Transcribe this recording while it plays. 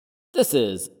This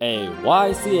is a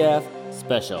YCF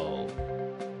special.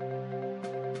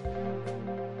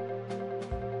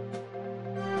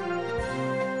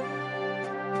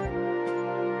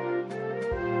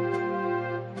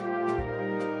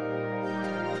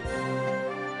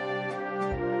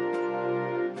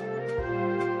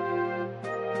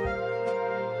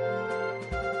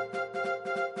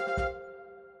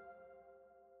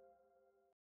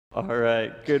 All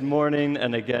right, good morning,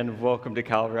 and again, welcome to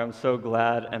Calvary. I'm so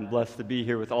glad and blessed to be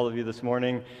here with all of you this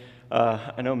morning.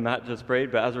 I know Matt just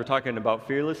prayed, but as we're talking about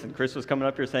Fearless, and Chris was coming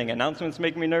up here saying, announcements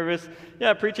make me nervous.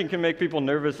 Yeah, preaching can make people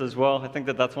nervous as well. I think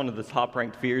that's one of the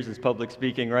top-ranked fears is public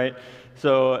speaking, right?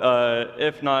 So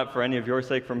if not for any of your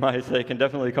sake, for my sake, and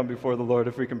definitely come before the Lord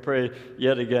if we can pray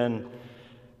yet again.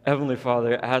 Heavenly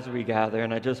Father, as we gather,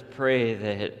 and I just pray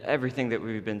that everything that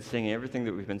we've been singing, everything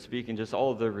that we've been speaking, just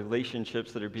all of the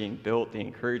relationships that are being built, the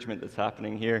encouragement that's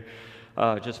happening here,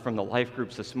 just from the life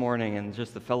groups this morning and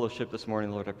just the fellowship this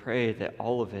morning, Lord, I pray that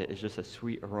all of it is just a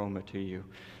sweet aroma to you,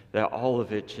 that all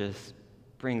of it just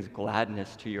brings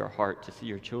gladness to your heart to see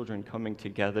your children coming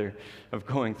together, of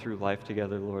going through life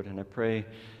together, Lord, and I pray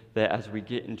that as we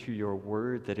get into your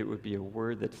word, that it would be a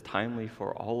word that's timely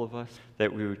for all of us,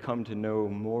 that we would come to know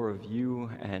more of you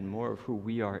and more of who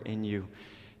we are in you.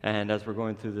 And as we're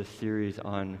going through this series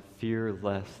on fear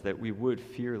less, that we would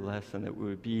fear less and that we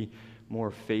would be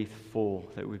more faithful,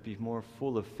 that we'd be more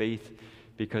full of faith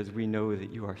because we know that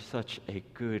you are such a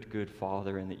good, good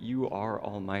Father and that you are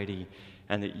almighty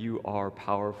and that you are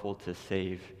powerful to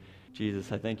save.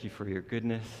 Jesus, I thank you for your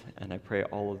goodness, and I pray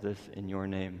all of this in your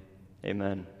name.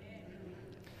 Amen.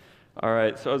 All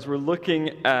right, so as we're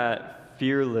looking at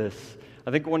fearless,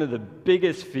 I think one of the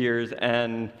biggest fears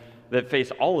and that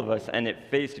face all of us, and it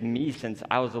faced me since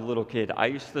I was a little kid, I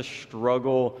used to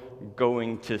struggle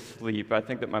going to sleep. I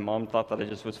think that my mom thought that I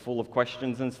just was full of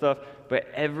questions and stuff, but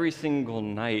every single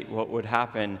night what would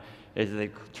happen is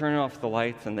they'd turn off the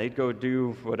lights and they'd go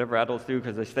do whatever adults do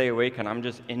because they stay awake, and I'm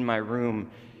just in my room,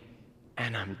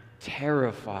 and I'm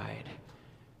terrified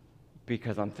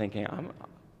because I'm thinking,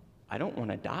 I don't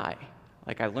want to die.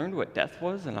 Like, I learned what death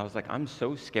was, and I was like, I'm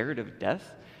so scared of death.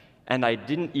 And I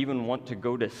didn't even want to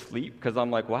go to sleep because I'm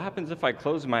like, what happens if I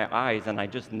close my eyes and I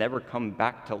just never come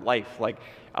back to life? Like,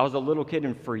 I was a little kid,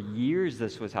 and for years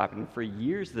this was happening. For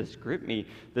years this gripped me,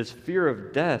 this fear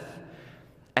of death.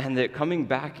 And that coming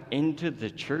back into the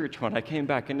church, when I came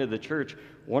back into the church,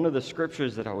 one of the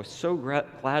scriptures that I was so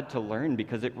glad to learn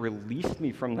because it released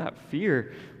me from that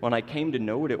fear when I came to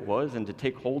know what it was and to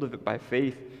take hold of it by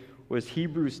faith was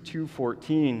Hebrews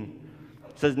 2:14.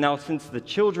 It says, now since the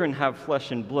children have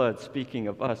flesh and blood, speaking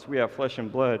of us, we have flesh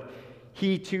and blood,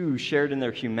 he too shared in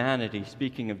their humanity,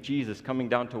 speaking of Jesus coming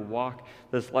down to walk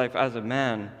this life as a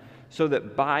man, so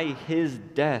that by his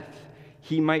death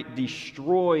he might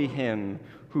destroy him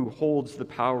who holds the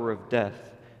power of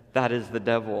death, that is the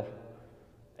devil.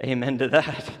 Amen to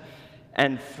that.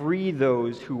 And free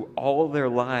those who all their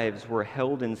lives were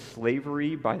held in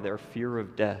slavery by their fear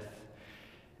of death.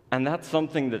 And that's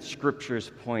something that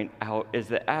scriptures point out, is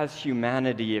that as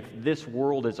humanity, if this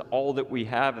world is all that we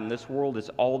have and this world is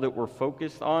all that we're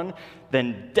focused on,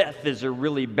 then death is a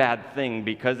really bad thing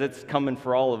because it's coming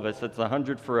for all of us. It's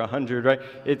 100 for 100, right?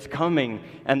 It's coming.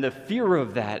 And the fear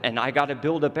of that, and I got to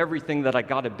build up everything that I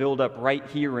got to build up right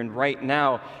here and right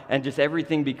now, and just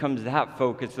everything becomes that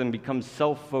focused and becomes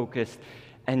self-focused.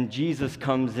 And Jesus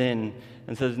comes in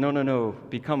and says, no,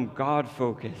 become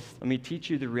God-focused. Let me teach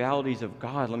you the realities of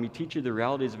God. Let me teach you the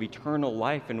realities of eternal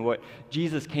life and what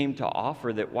Jesus came to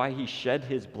offer, that why he shed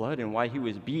his blood and why he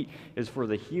was beat is for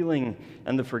the healing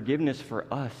and the forgiveness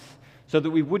for us, so that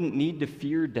we wouldn't need to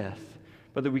fear death,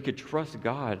 but that we could trust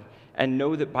God and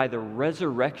know that by the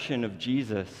resurrection of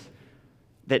Jesus,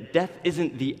 that death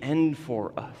isn't the end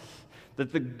for us,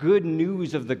 that the good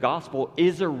news of the gospel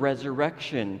is a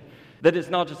resurrection. That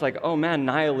it's not just like, oh man,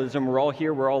 nihilism, we're all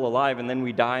here, we're all alive, and then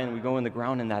we die and we go in the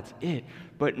ground and that's it.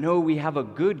 But no, we have a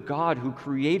good God who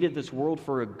created this world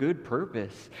for a good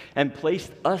purpose and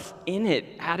placed us in it,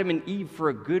 Adam and Eve, for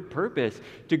a good purpose,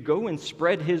 to go and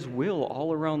spread his will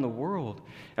all around the world.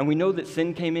 And we know that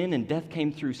sin came in and death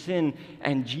came through sin,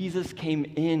 and Jesus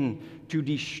came in to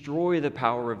destroy the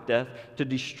power of death, to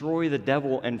destroy the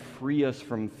devil and free us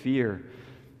from fear.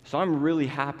 So I'm really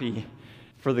happy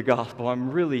for the gospel. I'm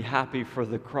really happy for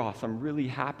the cross. I'm really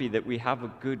happy that we have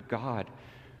a good God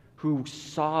who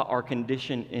saw our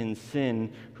condition in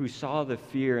sin, who saw the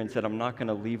fear and said, I'm not going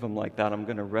to leave them like that. I'm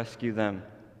going to rescue them.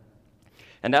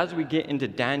 And as we get into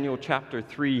Daniel chapter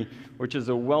 3, which is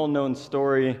a well-known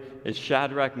story, is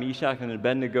Shadrach, Meshach, and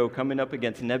Abednego coming up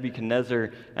against Nebuchadnezzar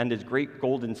and his great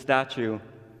golden statue.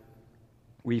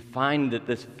 we find that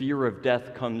this fear of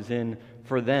death comes in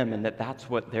for them and that that's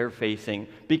what they're facing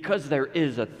because there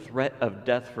is a threat of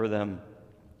death for them.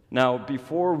 Now,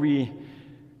 before we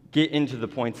get into the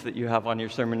points that you have on your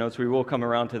sermon notes, we will come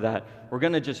around to that. We're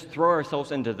going to just throw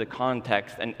ourselves into the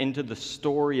context and into the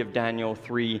story of Daniel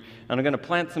 3, and I'm going to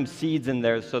plant some seeds in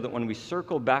there so that when we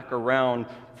circle back around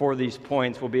for these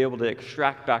points, we'll be able to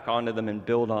extract back onto them and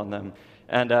build on them.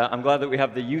 And I'm glad that we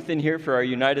have the youth in here for our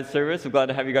United service. I'm glad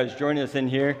to have you guys join us in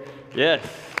here. Yes.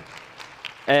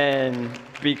 And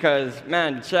because,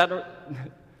 man, Shadrach,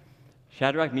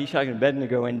 Meshach, and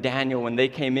Abednego and Daniel, when they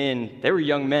came in, they were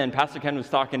young men. Pastor Ken was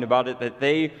talking about it, that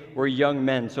they were young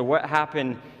men. So what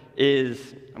happened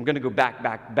is, I'm going to go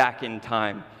back in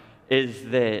time, is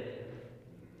that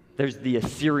there's the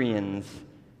Assyrians.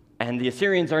 And the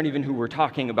Assyrians aren't even who we're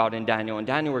talking about in Daniel. In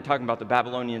Daniel, we're talking about the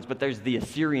Babylonians, but there's the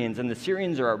Assyrians. And the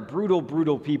Assyrians are a brutal,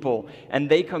 brutal people. And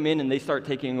they come in and they start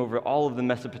taking over all of the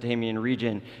Mesopotamian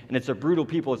region. And it's a brutal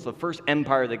people. It's the first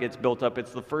empire that gets built up.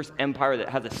 It's the first empire that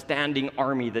has a standing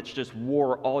army that's just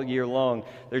war all year long.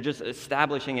 They're just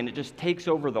establishing, and it just takes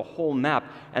over the whole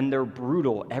map. And they're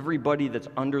brutal. Everybody that's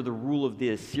under the rule of the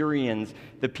Assyrians,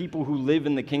 the people who live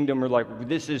in the kingdom are like,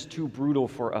 this is too brutal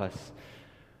for us.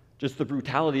 Just the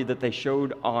brutality that they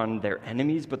showed on their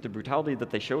enemies, but the brutality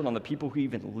that they showed on the people who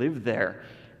even lived there.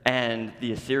 And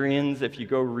the Assyrians, if you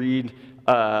go read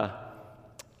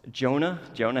Jonah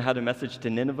had a message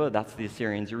to Nineveh, that's the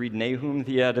Assyrians. You read Nahum,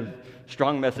 he had a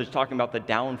strong message talking about the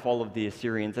downfall of the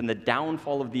Assyrians. And the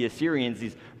downfall of the Assyrians,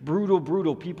 these brutal,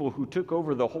 brutal people who took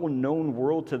over the whole known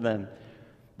world to them.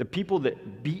 The people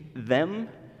that beat them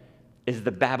is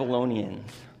the Babylonians.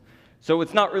 So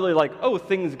it's not really like, oh,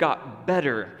 things got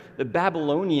better. The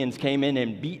Babylonians came in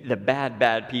and beat the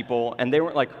bad people, and they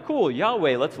weren't like, cool,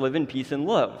 Yahweh, let's live in peace and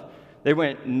love. They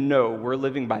went, no, we're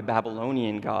living by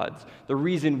Babylonian gods. The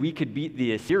reason we could beat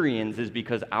the Assyrians is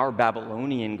because our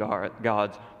Babylonian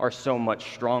gods are so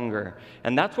much stronger.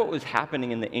 And that's what was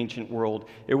happening in the ancient world.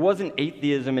 It wasn't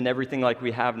atheism and everything like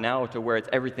we have now to where it's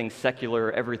everything's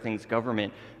secular, everything's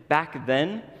government. Back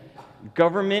then,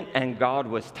 government and God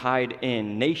was tied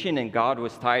in. Nation and God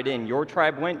was tied in. Your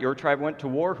tribe went to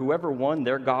war. Whoever won,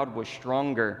 their God was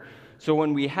stronger. So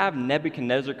when we have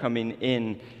Nebuchadnezzar coming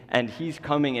in, and he's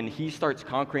coming and he starts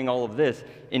conquering all of this,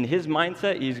 in his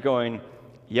mindset, he's going,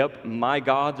 yep, my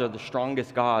gods are the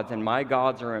strongest gods, and my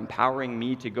gods are empowering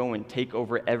me to go and take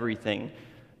over everything.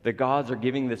 The gods are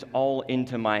giving this all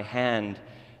into my hand.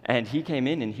 And he came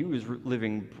in and he was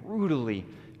living brutally,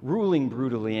 ruling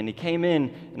brutally. And he came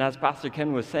in, and as Pastor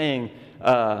Ken was saying,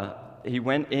 he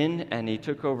went in and he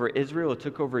took over Israel,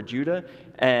 took over Judah,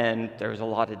 and there was a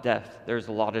lot of death. There was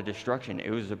a lot of destruction.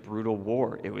 It was a brutal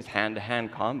war. It was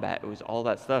hand-to-hand combat. It was all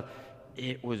that stuff.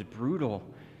 It was brutal.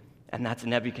 And that's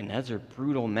Nebuchadnezzar,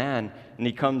 brutal man. And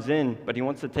he comes in, but he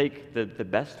wants to take the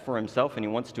best for himself, and he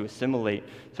wants to assimilate.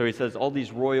 So he says, all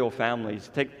these royal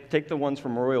families, take the ones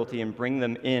from royalty and bring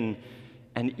them in.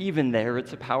 And even there,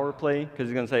 it's a power play, because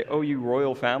he's going to say, oh, you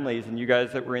royal families and you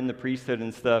guys that were in the priesthood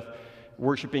and stuff,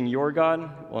 worshiping your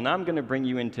God, well, now I'm going to bring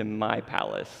you into my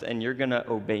palace, and you're going to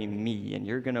obey me, and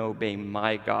you're going to obey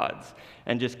my gods,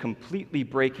 and just completely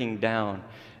breaking down.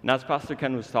 And as Pastor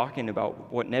Ken was talking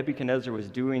about, what Nebuchadnezzar was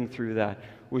doing through that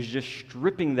was just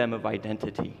stripping them of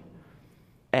identity.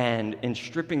 And in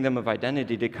stripping them of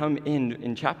identity, to come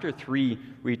in chapter 3,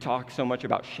 we talk so much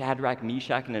about Shadrach,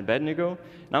 Meshach, and Abednego.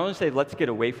 And I want to say, let's get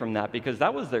away from that, because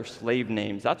that was their slave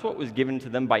names. That's what was given to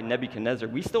them by Nebuchadnezzar.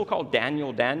 We still call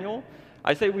Daniel, Daniel.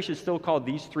 I say we should still call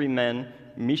these three men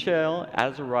Mishael,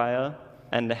 Azariah,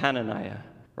 and Hananiah,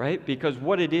 right? Because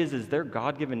what it is their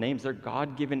God-given names, their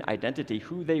God-given identity,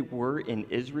 who they were in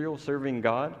Israel serving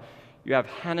God. You have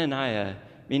Hananiah,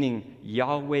 meaning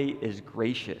Yahweh is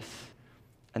gracious.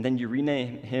 And then you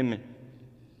rename him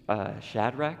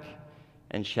Shadrach,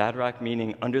 and Shadrach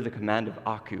meaning under the command of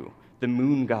Aku, the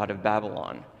moon god of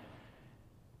Babylon.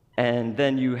 And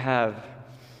then you have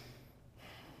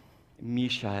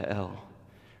Mishael,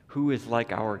 who is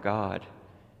like our God.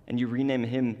 And you rename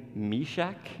him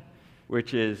Meshach,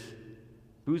 which is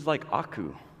who's like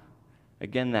Aku,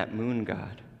 again, that moon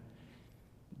god.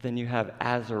 Then you have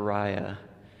Azariah,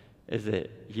 is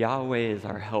it Yahweh is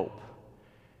our help.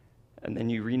 And then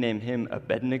you rename him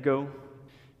Abednego,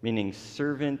 meaning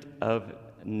servant of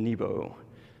Nebo,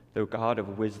 the God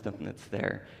of wisdom that's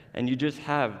there. And you just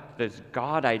have this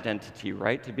God identity,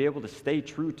 right? To be able to stay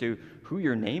true to who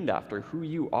you're named after, who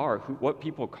you are, what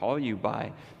people call you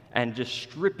by, and just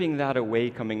stripping that away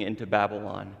coming into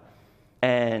Babylon.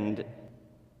 And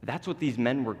That's what these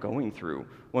men were going through.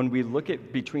 When we look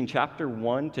at between chapter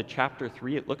 1 to chapter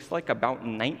 3, it looks like about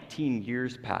 19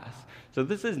 years pass. So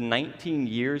this is 19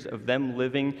 years of them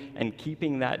living and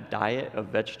keeping that diet of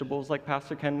vegetables like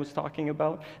Pastor Ken was talking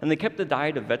about. And they kept the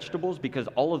diet of vegetables because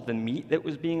all of the meat that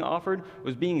was being offered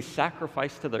was being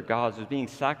sacrificed to their gods, was being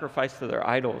sacrificed to their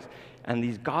idols. And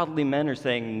these godly men are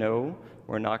saying, no,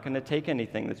 we're not going to take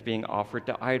anything that's being offered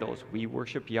to idols. We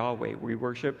worship Yahweh. We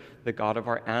worship the God of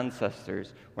our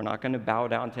ancestors. We're not going to bow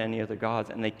down to any other gods.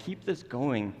 And they keep this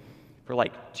going for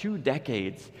like 2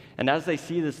 decades. And as they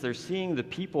see this, they're seeing the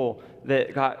people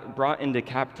that got brought into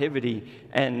captivity.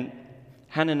 And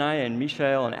Hananiah and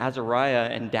Mishael and Azariah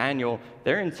and Daniel,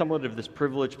 they're in somewhat of this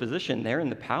privileged position. They're in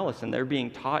the palace and they're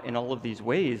being taught in all of these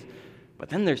ways. But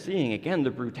then they're seeing, again,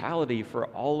 the brutality for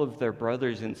all of their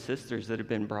brothers and sisters that have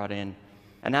been brought in.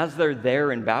 And as they're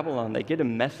there in Babylon, they get a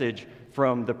message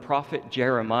from the prophet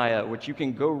Jeremiah, which you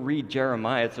can go read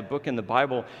Jeremiah. It's a book in the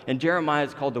Bible. And Jeremiah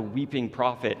is called the weeping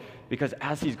prophet because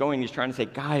as he's going, he's trying to say,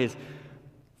 guys,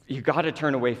 you got to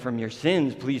turn away from your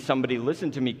sins. Please, somebody listen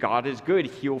to me. God is good.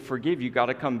 He'll forgive. You got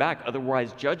to come back.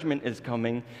 Otherwise, judgment is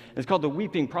coming. And it's called the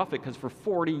weeping prophet because for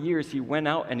 40 years he went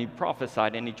out and he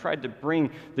prophesied and he tried to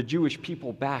bring the Jewish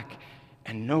people back.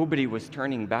 And nobody was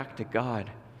turning back to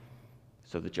God.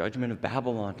 So the judgment of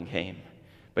Babylon came.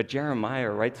 But Jeremiah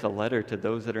writes a letter to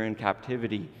those that are in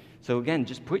captivity. So again,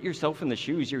 just put yourself in the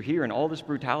shoes. You're here and all this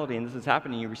brutality and this is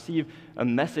happening. You receive a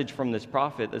message from this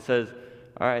prophet that says,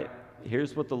 all right,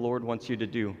 here's what the Lord wants you to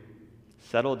do.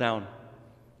 Settle down.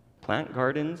 Plant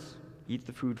gardens. Eat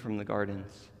the food from the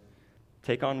gardens.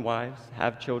 Take on wives.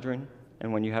 Have children.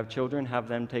 And when you have children, have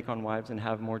them take on wives and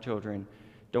have more children.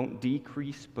 Don't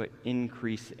decrease, but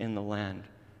increase in the land.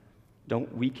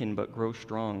 Don't weaken, but grow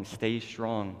strong. Stay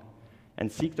strong.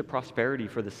 And seek the prosperity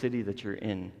for the city that you're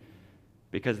in,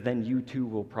 because then you too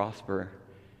will prosper.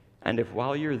 And if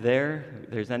while you're there,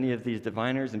 there's any of these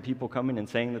diviners and people coming and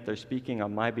saying that they're speaking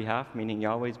on my behalf, meaning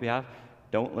Yahweh's behalf,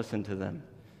 don't listen to them,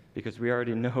 because we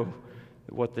already know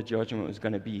what the judgment was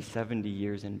going to be, 70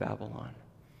 years in Babylon.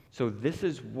 So this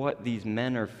is what these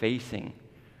men are facing.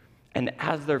 And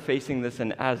as they're facing this,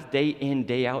 and as day in,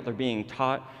 day out, they're being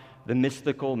taught the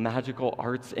mystical, magical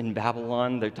arts in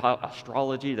Babylon. They're taught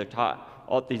astrology. They're taught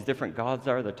all these different gods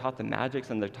are. They're taught the magics,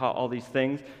 and they're taught all these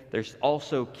things. They're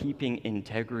also keeping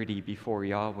integrity before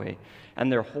Yahweh.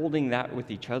 And they're holding that with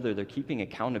each other. They're keeping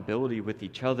accountability with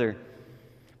each other.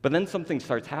 But then something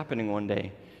starts happening one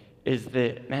day, is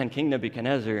that, man, King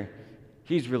Nebuchadnezzar,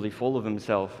 he's really full of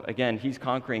himself. Again, he's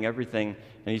conquering everything.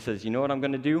 And he says, you know what I'm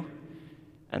going to do?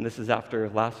 And this is after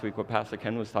last week what Pastor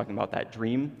Ken was talking about, that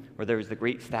dream where there was the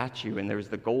great statue and there was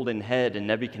the golden head, and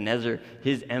Nebuchadnezzar,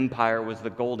 his empire was the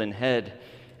golden head.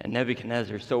 And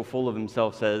Nebuchadnezzar, so full of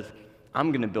himself, says,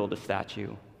 I'm going to build a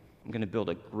statue. I'm going to build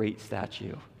a great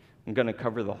statue. I'm going to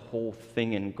cover the whole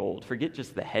thing in gold. Forget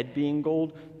just the head being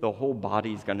gold, the whole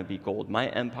body's going to be gold. My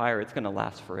empire, it's going to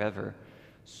last forever.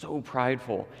 So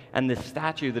prideful. And this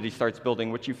statue that he starts building,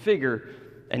 which you figure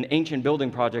an ancient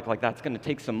building project like that's going to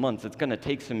take some months. It's going to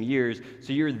take some years.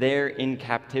 So you're there in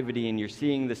captivity, and you're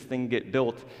seeing this thing get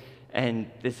built, and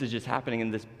this is just happening.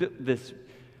 And this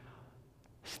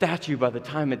statue, by the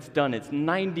time it's done, it's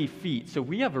 90 feet. So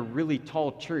we have a really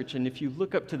tall church, and if you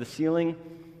look up to the ceiling,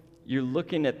 you're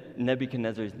looking at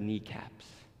Nebuchadnezzar's kneecaps.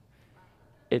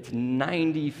 It's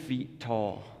 90 feet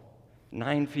tall,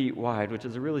 9 feet wide, which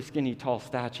is a really skinny, tall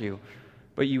statue.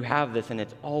 But you have this, and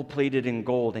it's all plated in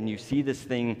gold, and you see this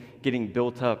thing getting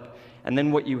built up. And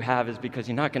then what you have is, because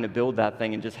you're not going to build that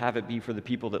thing and just have it be for the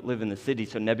people that live in the city,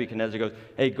 so Nebuchadnezzar goes,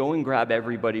 hey, go and grab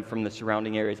everybody from the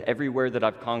surrounding areas. Everywhere that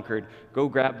I've conquered, go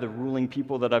grab the ruling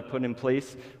people that I've put in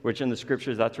place, which in the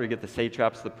scriptures, that's where you get the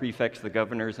satraps, the prefects, the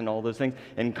governors, and all those things,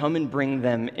 and come and bring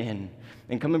them in.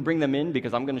 And come and bring them in,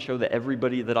 because I'm going to show that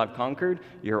everybody that I've conquered,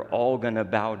 you're all going to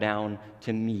bow down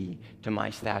to me, to my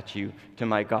statue, to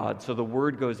my God. So the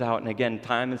word goes out, and again,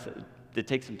 it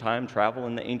takes some time, travel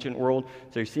in the ancient world.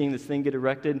 So you're seeing this thing get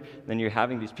erected, then you're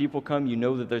having these people come. You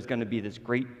know that there's going to be this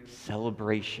great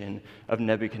celebration of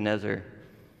Nebuchadnezzar.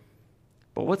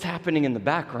 But what's happening in the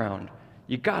background?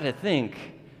 You got to think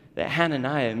that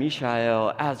Hananiah,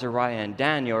 Mishael, Azariah, and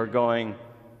Daniel are going,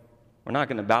 we're not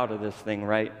going to bow to this thing,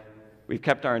 right? We've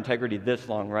kept our integrity this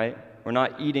long, right? We're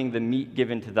not eating the meat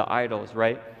given to the idols,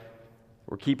 right?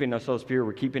 We're keeping ourselves pure.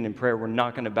 We're keeping in prayer. We're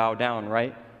not going to bow down,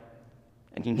 right?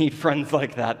 And you need friends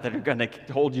like that are going to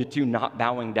hold you to not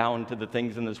bowing down to the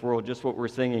things in this world, just what we're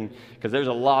singing, because there's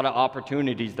a lot of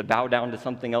opportunities to bow down to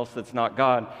something else that's not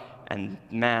God. And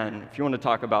man, if you want to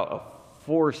talk about a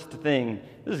forced thing,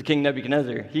 this is King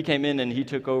Nebuchadnezzar. He came in and he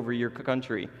took over your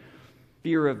country.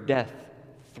 Fear of death,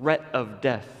 threat of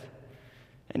death.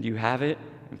 And you have it,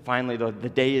 and finally the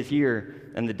day is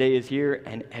here, and the day is here,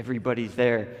 and everybody's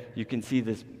there. You can see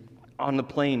this on the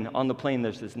plain,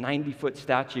 there's this 90-foot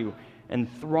statue,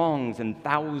 and throngs and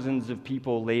thousands of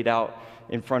people laid out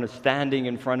standing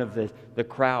in front of the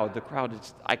crowd. The crowd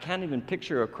is, I can't even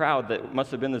picture a crowd that must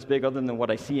have been this big other than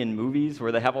what I see in movies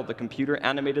where they have all the computer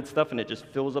animated stuff and it just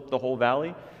fills up the whole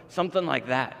valley. Something like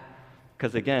that.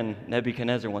 Because again,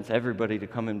 Nebuchadnezzar wants everybody to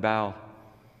come and bow.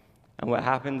 And what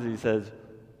happens, he says,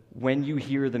 when you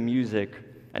hear the music,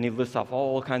 and he lists off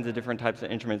all kinds of different types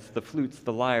of instruments, the flutes,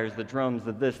 the lyres, the drums,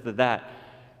 the this, the that,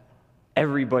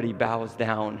 everybody bows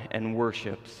down and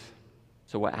worships.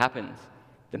 So what happens?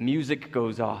 The music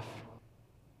goes off,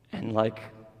 and like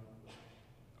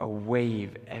a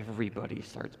wave, everybody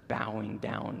starts bowing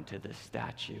down to the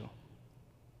statue,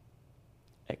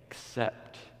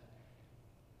 except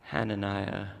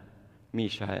Hananiah,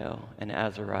 Mishael, and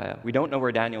Azariah. We don't know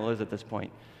where Daniel is at this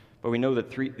point, but we know that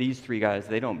these three guys,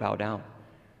 they don't bow down.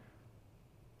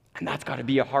 And that's got to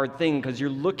be a hard thing because you're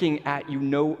looking at,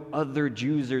 other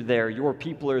Jews are there, your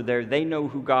people are there, they know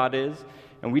who God is,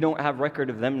 and we don't have record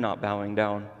of them not bowing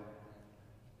down.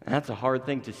 And that's a hard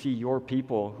thing to see your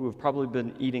people who have probably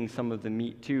been eating some of the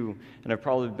meat too, and have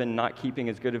probably been not keeping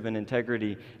as good of an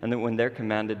integrity, and then when they're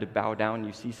commanded to bow down,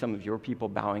 you see some of your people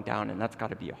bowing down, and that's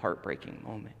got to be a heartbreaking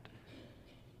moment.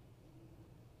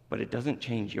 But it doesn't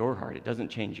change your heart, it doesn't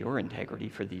change your integrity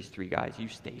for these three guys. You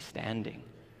stay standing.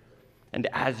 And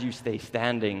as you stay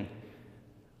standing,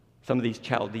 some of these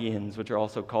Chaldeans, which are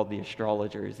also called the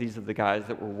astrologers, these are the guys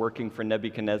that were working for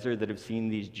Nebuchadnezzar that have seen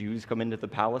these Jews come into the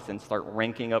palace and start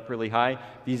ranking up really high.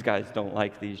 These guys don't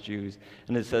like these Jews.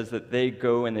 And it says that they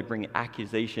go and they bring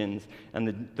accusations,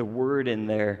 and the word in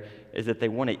there is that they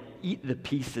want to eat the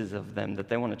pieces of them, that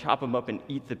they want to chop them up and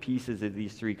eat the pieces of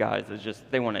these three guys. It's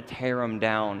just, they want to tear them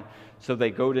down. So they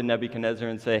go to Nebuchadnezzar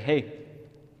and say, hey,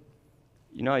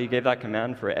 you know how you gave that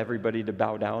command for everybody to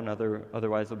bow down,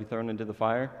 otherwise they'll be thrown into the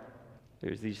fire?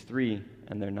 There's these three,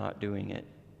 and they're not doing it.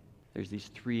 There's these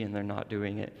three, and they're not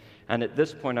doing it. And at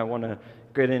this point, I want to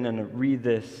get in and read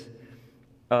this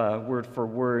word for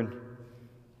word,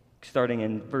 starting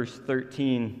in verse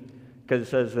 13, because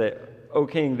it says that, O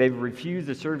king, they've refused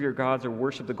to serve your gods or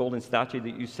worship the golden statue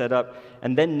that you set up.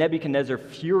 And then Nebuchadnezzar,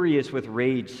 furious with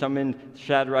rage, summoned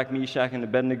Shadrach, Meshach, and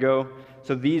Abednego.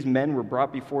 So these men were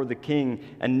brought before the king,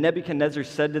 and Nebuchadnezzar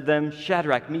said to them,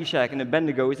 Shadrach, Meshach, and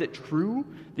Abednego, is it true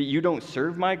that you don't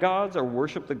serve my gods or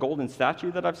worship the golden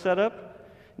statue that I've set up?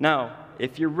 Now,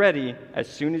 if you're ready, as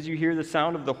soon as you hear the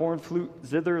sound of the horn, flute,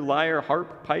 zither, lyre,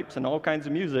 harp, pipes, and all kinds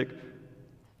of music,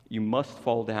 you must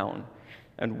fall down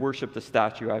and worship the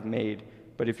statue I've made.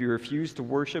 But if you refuse to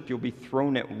worship, you'll be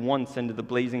thrown at once into the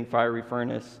blazing fiery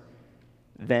furnace.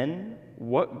 Then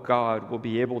what God will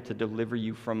be able to deliver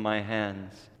you from my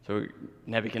hands? So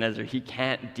Nebuchadnezzar, he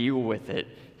can't deal with it.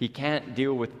 He can't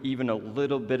deal with even a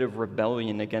little bit of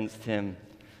rebellion against him.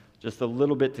 Just a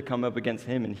little bit to come up against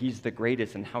him, and he's the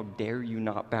greatest, and how dare you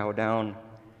not bow down?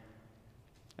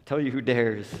 I tell you who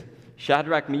dares.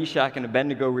 Shadrach, Meshach, and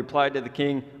Abednego replied to the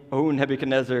king, O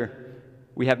Nebuchadnezzar,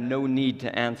 we have no need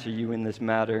to answer you in this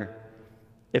matter.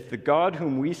 If the God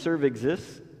whom we serve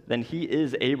exists, then he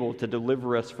is able to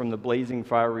deliver us from the blazing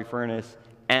fiery furnace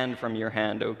and from your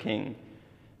hand, O king.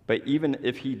 But even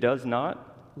if he does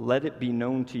not, let it be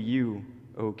known to you,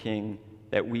 O king,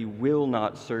 that we will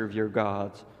not serve your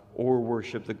gods or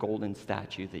worship the golden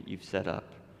statue that you've set up.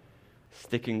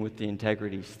 Sticking with the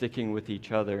integrity, sticking with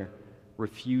each other,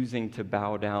 refusing to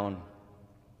bow down.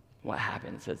 What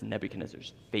happened? It says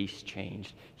Nebuchadnezzar's face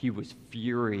changed. He was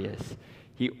furious.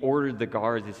 He ordered the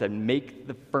guards, he said, make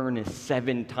the furnace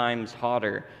 7 times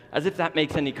hotter. As if that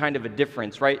makes any kind of a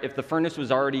difference, right? If the furnace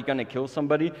was already going to kill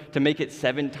somebody, to make it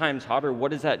 7 times hotter,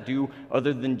 what does that do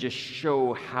other than just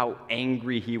show how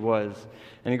angry he was?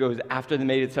 And he goes, after they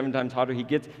made it 7 times hotter, he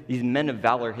gets these men of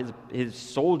valor, his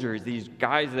soldiers, these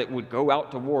guys that would go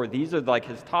out to war. These are like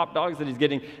his top dogs that he's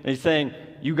getting. And he's saying,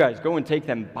 you guys, go and take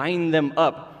them, bind them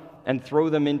up, and throw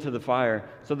them into the fire.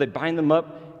 So they bind them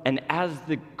up. And as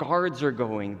the guards are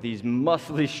going, these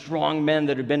muscly, strong men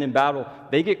that have been in battle,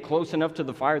 they get close enough to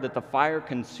the fire that the fire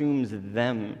consumes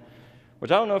them.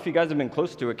 Which I don't know if you guys have been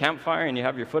close to a campfire and you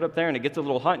have your foot up there and it gets a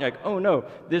little hot and you're like, oh no,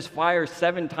 this fire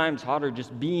 7 times hotter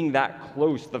just being that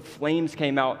close. The flames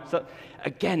came out. So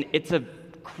again, it's a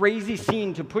crazy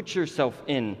scene to put yourself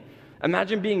in.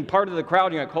 Imagine being part of the crowd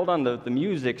and you're like, hold on, the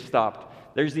music stopped.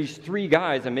 There's these 3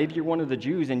 guys, and maybe you're one of the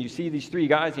Jews, and you see these 3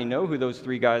 guys, you know who those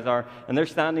 3 guys are, and they're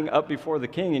standing up before the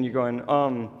king, and you're going,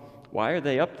 why are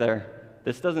they up there?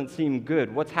 This doesn't seem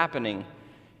good. What's happening?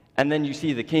 And then you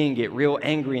see the king get real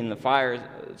angry, and the fire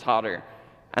is hotter.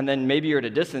 And then maybe you're at a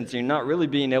distance, you're not really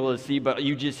being able to see, but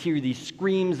you just hear these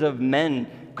screams of men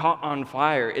caught on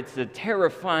fire. It's a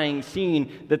terrifying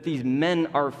scene that these men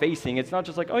are facing. It's not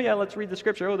just like, oh yeah, let's read the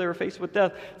scripture. Oh, they were faced with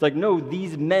death. It's like, no,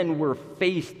 these men were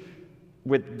faced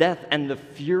with death and the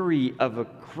fury of a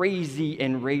crazy,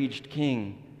 enraged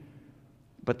king.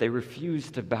 But they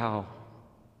refused to bow.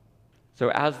 So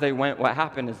as they went, what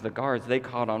happened is the guards, they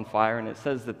caught on fire, and it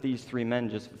says that these three men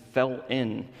just fell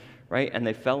in, right? And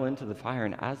they fell into the fire,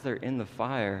 and as they're in the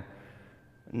fire,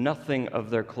 nothing of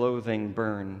their clothing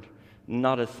burned.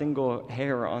 Not a single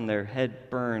hair on their head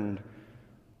burned.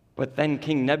 But then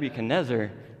King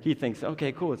Nebuchadnezzar, he thinks,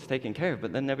 okay, cool, it's taken care of.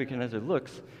 But then Nebuchadnezzar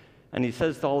looks, and he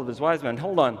says to all of his wise men,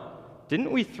 hold on,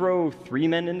 didn't we throw 3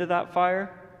 men into that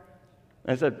fire?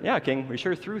 And I said, yeah, King, we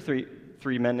sure threw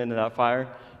three men into that fire.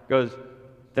 He goes,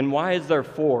 then why is there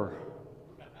 4?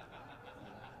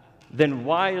 Then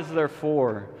why is there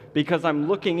 4? Because I'm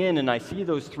looking in and I see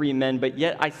those 3 men, but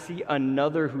yet I see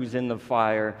another who's in the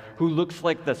fire who looks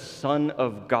like the Son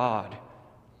of God.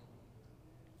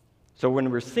 So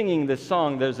when we're singing this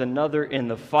song, there's another in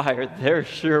the fire. There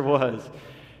sure was,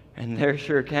 and there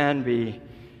sure can be.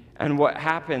 And what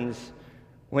happens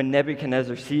when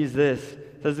Nebuchadnezzar sees this,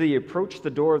 says that he approached the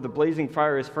door of the blazing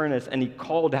fiery furnace and he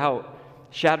called out,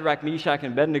 Shadrach, Meshach,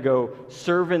 and Abednego,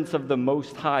 servants of the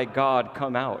Most High God,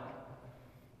 come out.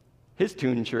 His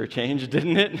tune sure changed,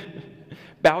 didn't it?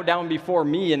 Bow down before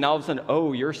me, and all of a sudden,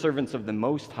 oh, you're servants of the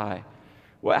Most High.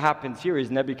 What happens here is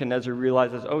Nebuchadnezzar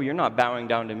realizes, oh, you're not bowing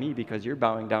down to me because you're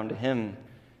bowing down to him.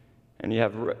 And you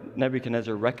have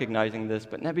Nebuchadnezzar recognizing this,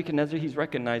 but Nebuchadnezzar, he's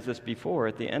recognized this before.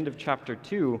 At the end of chapter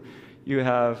 2, you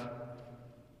have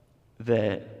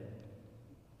that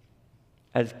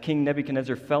as King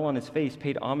Nebuchadnezzar fell on his face,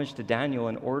 paid homage to Daniel,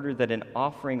 and ordered that an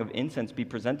offering of incense be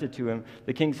presented to him,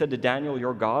 the king said to Daniel,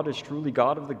 your God is truly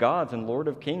God of the gods and Lord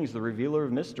of kings, the revealer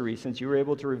of mystery, since you were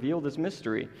able to reveal this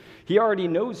mystery. He already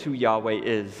knows who Yahweh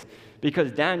is,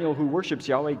 because Daniel, who worships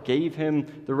Yahweh, gave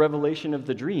him the revelation of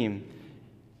the dream.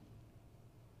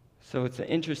 So it's an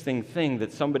interesting thing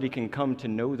that somebody can come to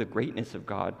know the greatness of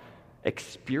God,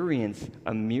 experience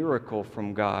a miracle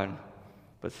from God,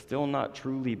 but still not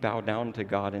truly bow down to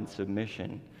God in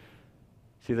submission.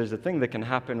 See, there's a thing that can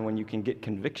happen when you can get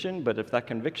conviction, but if that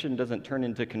conviction doesn't turn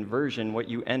into conversion, what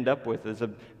you end up with is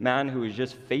a man who is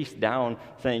just face down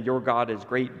saying, your God is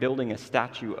great, building a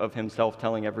statue of himself,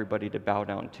 telling everybody to bow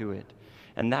down to it.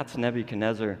 And that's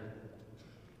Nebuchadnezzar.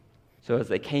 So as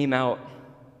they came out,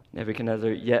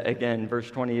 Nebuchadnezzar, yet again, verse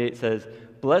 28 says,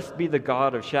 blessed be the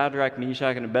God of Shadrach,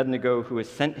 Meshach, and Abednego, who has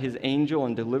sent his angel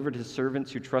and delivered his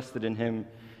servants who trusted in him.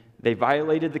 They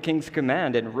violated the king's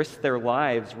command and risked their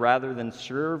lives rather than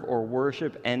serve or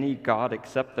worship any god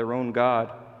except their own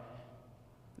God.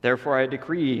 Therefore I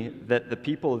decree that the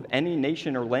people of any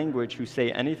nation or language who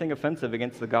say anything offensive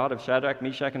against the God of Shadrach,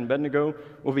 Meshach, and Abednego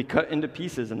will be cut into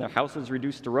pieces and their houses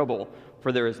reduced to rubble,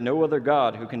 for there is no other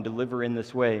God who can deliver in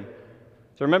this way.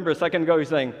 So remember, a second ago he's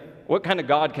saying, what kind of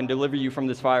God can deliver you from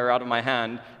this fire out of my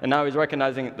hand? And now he's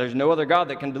recognizing there's no other God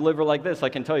that can deliver like this. I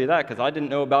can tell you that because I didn't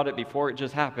know about it before it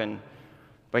just happened.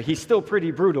 But he's still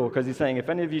pretty brutal because he's saying, if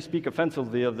any of you speak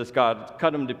offensively of this God,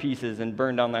 cut them to pieces and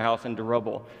burn down their house into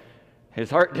rubble. His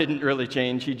heart didn't really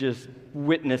change. He just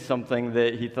witnessed something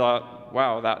that he thought,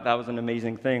 wow, that was an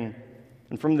amazing thing.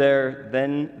 And from there,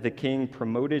 then the king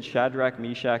promoted Shadrach,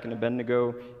 Meshach, and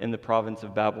Abednego in the province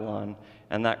of Babylon.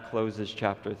 And that closes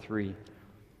chapter 3.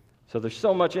 So there's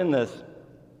so much in this.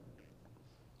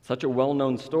 Such a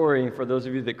well-known story for those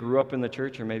of you that grew up in the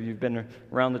church, or maybe you've been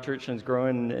around the church since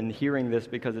growing and hearing this,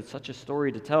 because it's such a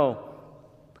story to tell.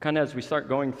 Kind of as we start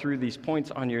going through these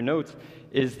points on your notes,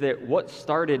 is that what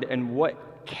started and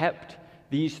what kept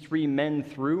these 3 men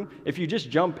through, if you just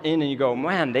jump in and you go,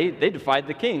 man, they defied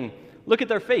the king. Look at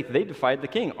their faith. They defied the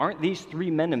king. Aren't these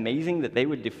 3 men amazing that they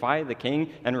would defy the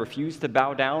king and refuse to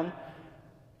bow down?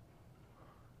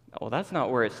 Well, that's not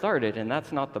where it started, and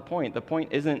that's not the point. The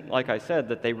point isn't, like I said,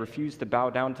 that they refused to bow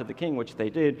down to the king, which they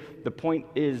did. The point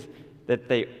is that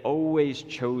they always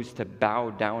chose to bow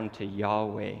down to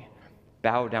Yahweh,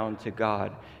 bow down to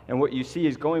God. And what you see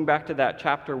is going back to that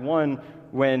chapter 1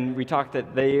 when we talked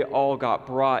that they all got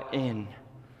brought in.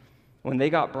 When they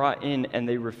got brought in and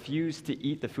they refused to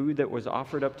eat the food that was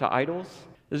offered up to idols,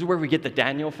 this is where we get the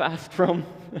Daniel fast from.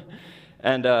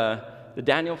 And the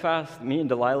Daniel fast, me and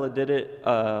Delilah did it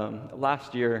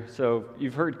last year. So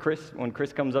you've heard Chris, when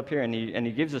Chris comes up here and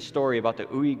he gives a story about the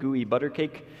ooey gooey butter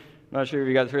cake. I'm not sure if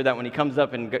you guys heard that when he comes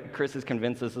up and Chris is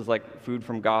convinced this is like food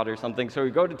from God or something. So we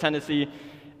go to Tennessee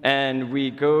and we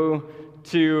go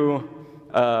to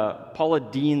Paula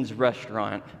Dean's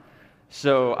restaurant.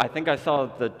 So I think I saw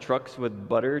the trucks with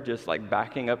butter just like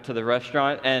backing up to the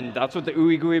restaurant, and that's what the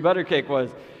ooey gooey butter cake was.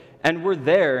 And we're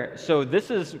there. So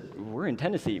we're in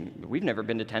Tennessee. We've never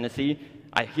been to Tennessee.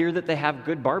 I hear that they have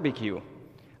good barbecue.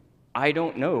 I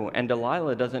don't know, and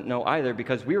Delilah doesn't know either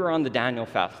because we were on the Daniel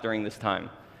fast during this time.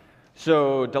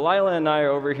 So Delilah and I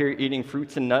are over here eating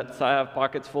fruits and nuts. I have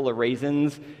pockets full of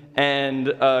raisins.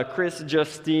 And Chris,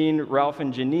 Justine, Ralph,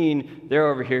 and Janine, they're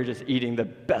over here just eating the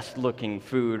best looking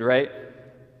food, right?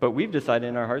 But we've decided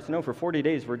in our hearts, no, for 40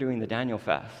 days we're doing the Daniel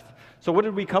fast. So what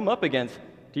did we come up against?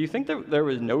 Do you think that there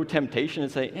was no temptation to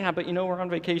say, yeah, but we're on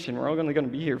vacation. We're only going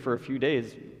to be here for a few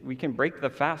days. We can break the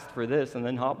fast for this and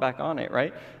then hop back on it,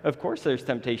 right? Of course there's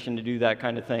temptation to do that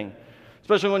kind of thing.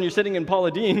 Especially when you're sitting in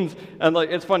Paula Deen's, and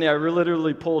it's funny, I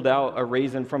literally pulled out a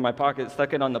raisin from my pocket,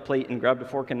 stuck it on the plate, and grabbed a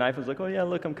fork and knife. I was like, oh yeah,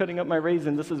 look, I'm cutting up my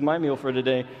raisin. This is my meal for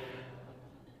today.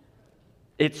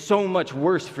 It's so much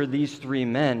worse for these three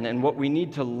men, and what we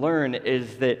need to learn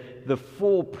is that the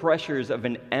full pressures of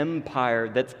an empire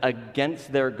that's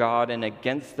against their God and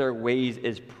against their ways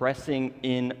is pressing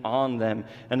in on them,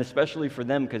 and especially for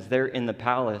them because they're in the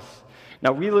palace.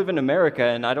 Now, we live in America,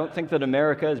 and I don't think that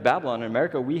America is Babylon. In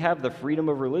America, we have the freedom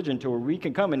of religion to where we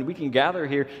can come and we can gather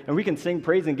here and we can sing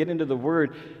praise and get into the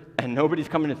Word, and nobody's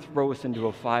coming to throw us into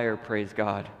a fire, praise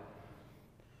God.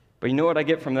 But you know what I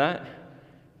get from that?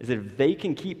 Is that if they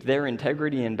can keep their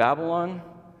integrity in Babylon,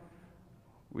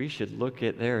 we should look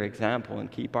at their example and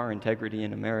keep our integrity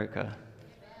in America.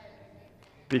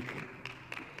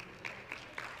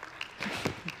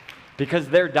 Because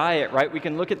their diet, right? We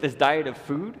can look at this diet of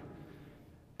food,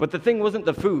 but the thing wasn't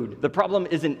the food. The problem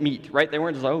isn't meat, right? They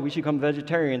weren't just like, oh, we should become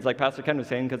vegetarians, like Pastor Ken was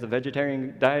saying, because the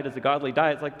vegetarian diet is a godly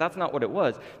diet. It's like, that's not what it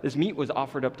was. This meat was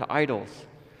offered up to idols.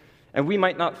 And we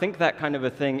might not think that kind of a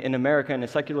thing in America in a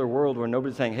secular world where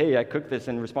nobody's saying, hey, I cooked this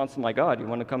in response to my God. You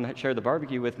want to come share the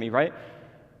barbecue with me, right?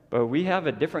 But we have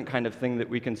a different kind of thing that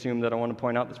we consume that I want to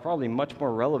point out that's probably much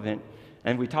more relevant.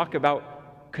 And we talk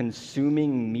about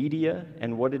consuming media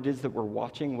and what it is that we're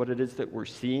watching, what it is that we're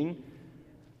seeing.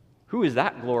 Who is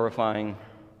that glorifying?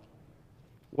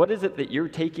 What is it that you're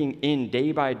taking in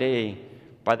day by day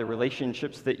by the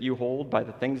relationships that you hold, by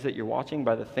the things that you're watching,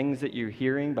 by the things that you're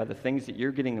hearing, by the things that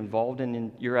you're getting involved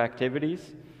in your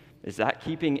activities? Is that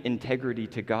keeping integrity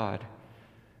to God?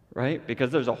 Right? Because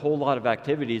there's a whole lot of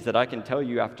activities that I can tell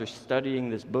you after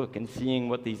studying this book and seeing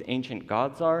what these ancient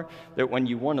gods are, that when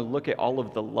you want to look at all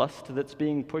of the lust that's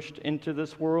being pushed into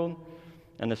this world,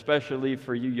 and especially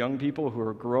for you young people who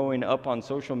are growing up on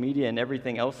social media and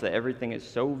everything else, that everything is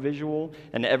so visual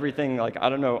and everything, I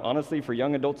don't know, honestly, for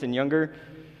young adults and younger,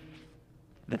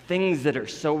 the things that are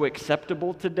so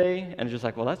acceptable today, and it's just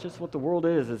like, well, that's just what the world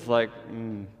is. It's like,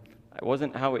 it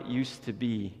wasn't how it used to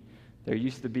be. There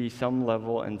used to be some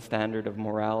level and standard of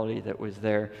morality that was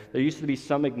there. There used to be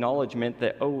some acknowledgement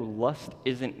that, oh, lust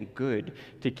isn't good.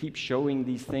 To keep showing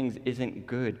these things isn't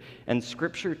good. And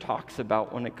Scripture talks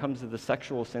about when it comes to the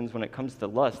sexual sins, when it comes to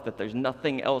lust, that there's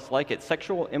nothing else like it.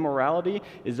 Sexual immorality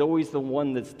is always the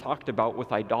one that's talked about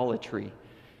with idolatry.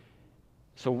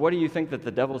 So what do you think that the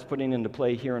devil's putting into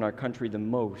play here in our country the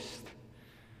most?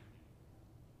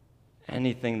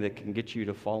 Anything that can get you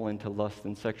to fall into lust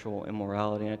and sexual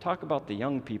immorality. And I talk about the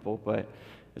young people, but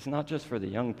it's not just for the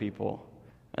young people.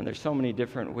 And there's so many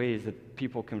different ways that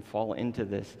people can fall into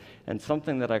this. And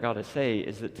something that I got to say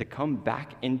is that to come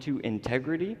back into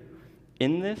integrity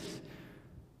in this,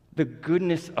 the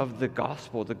goodness of the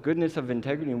gospel, the goodness of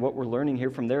integrity and what we're learning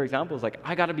here from their examples,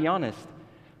 I got to be honest.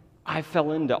 I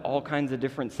fell into all kinds of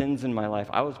different sins in my life.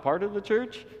 I was part of the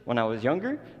church when I was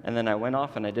younger, and then I went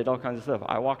off and I did all kinds of stuff.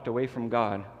 I walked away from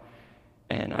God,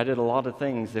 and I did a lot of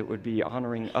things that would be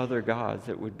honoring other gods,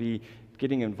 that would be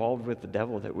getting involved with the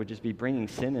devil, that would just be bringing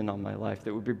sin in on my life,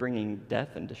 that would be bringing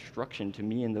death and destruction to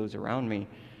me and those around me.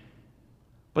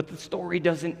 But the story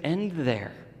doesn't end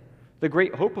there. The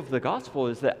great hope of the gospel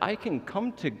is that I can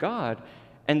come to God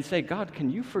and say, God, can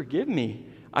you forgive me?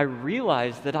 I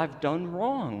realize that I've done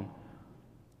wrong.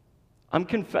 I'm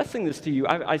confessing this to you.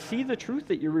 I see the truth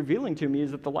that you're revealing to me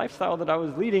is that the lifestyle that I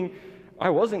was leading, I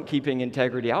wasn't keeping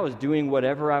integrity. I was doing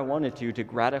whatever I wanted to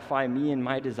gratify me and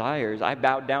my desires. I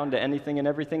bowed down to anything and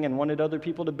everything and wanted other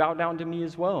people to bow down to me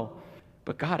as well.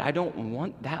 But God, I don't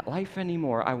want that life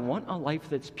anymore. I want a life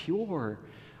that's pure.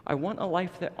 I want a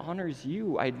life that honors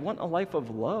you. I want a life of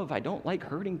love. I don't like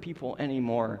hurting people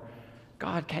anymore.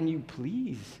 God, can you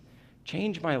please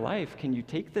change my life? Can you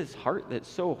take this heart that's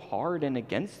so hard and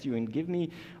against you and give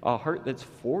me a heart that's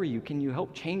for you? Can you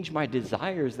help change my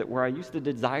desires, that where I used to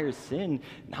desire sin,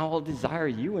 now I'll desire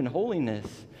you in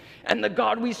holiness? And the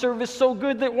God we serve is so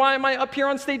good that why am I up here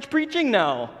on stage preaching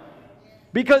now?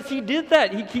 Because he did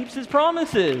that. He keeps his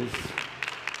promises.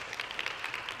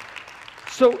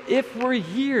 So if we're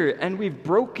here and we've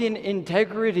broken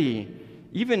integrity,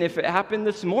 even if it happened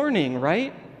this morning,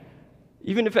 right?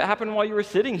 Even if it happened while you were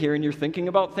sitting here and you're thinking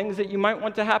about things that you might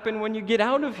want to happen when you get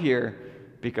out of here,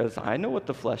 because I know what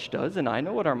the flesh does, and I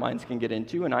know what our minds can get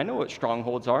into, and I know what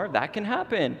strongholds are, that can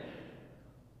happen.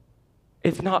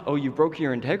 It's not, oh, you broke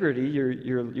your integrity,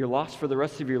 you're lost for the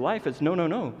rest of your life. It's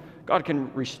no. God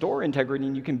can restore integrity,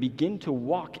 and you can begin to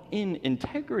walk in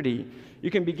integrity.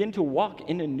 You can begin to walk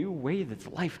in a new way that's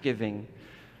life-giving.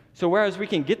 So whereas we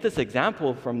can get this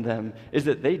example from them is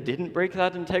that they didn't break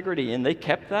that integrity and they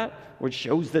kept that, which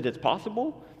shows that it's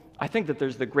possible, I think that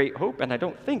there's the great hope, and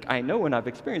I know and I've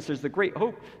experienced, there's the great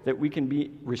hope that we can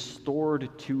be restored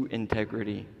to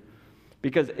integrity.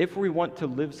 Because if we want to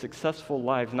live successful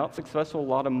lives, not successful, a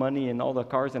lot of money and all the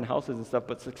cars and houses and stuff,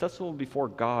 but successful before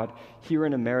God here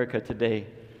in America today,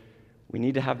 we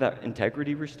need to have that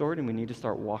integrity restored, and we need to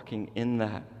start walking in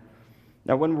that.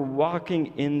 Now, when we're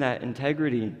walking in that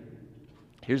integrity,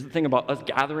 here's the thing about us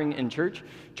gathering in church.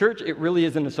 Church, it really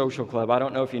isn't a social club. I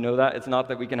don't know if you know that. It's not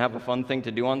that we can have a fun thing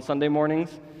to do on Sunday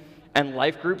mornings. And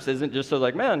life groups isn't just so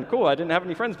like, man, cool, I didn't have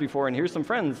any friends before, and here's some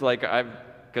friends.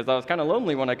 Because I was kind of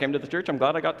lonely when I came to the church. I'm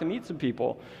glad I got to meet some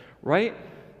people, right?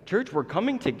 Church, we're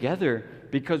coming together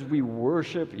because we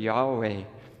worship Yahweh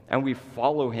and we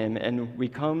follow him, and we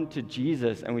come to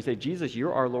Jesus and we say, Jesus,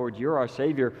 you're our Lord, you're our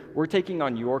Savior. We're taking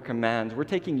on your commands. We're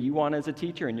taking you on as a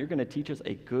teacher, and you're going to teach us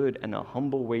a good and a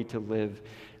humble way to live.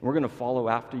 And we're going to follow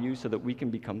after you so that we can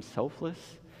become selfless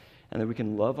and that we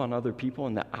can love on other people,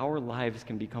 and that our lives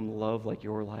can become love like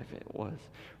your life it was,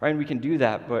 right? And we can do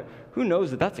that, but who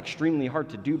knows that that's extremely hard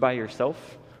to do by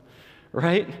yourself,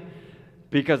 right?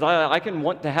 Because I can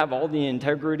want to have all the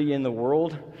integrity in the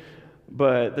world,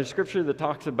 but there's scripture that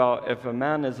talks about if a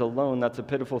man is alone, that's a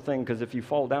pitiful thing, because if you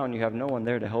fall down, you have no one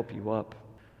there to help you up.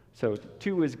 So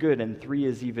 2 is good, and 3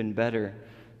 is even better.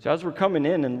 So as we're coming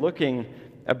in and looking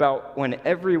about when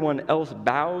everyone else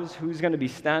bows, who's going to be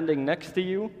standing next to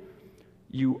you,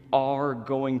 you are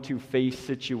going to face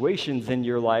situations in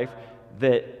your life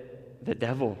that the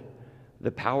devil,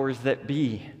 the powers that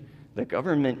be, the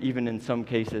government even in some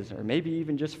cases, or maybe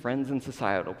even just friends and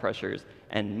societal pressures,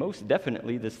 and most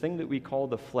definitely this thing that we call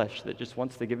the flesh that just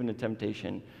wants to give in to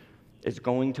temptation, is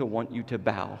going to want you to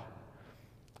bow.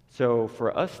 So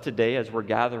for us today as we're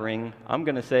gathering, I'm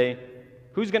going to say,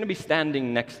 who's going to be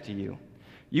standing next to you?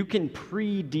 You can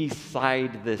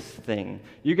pre-decide this thing.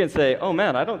 You can say, oh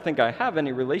man, I don't think I have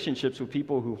any relationships with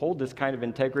people who hold this kind of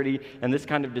integrity and this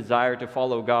kind of desire to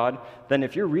follow God. Then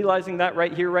if you're realizing that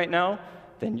right here, right now,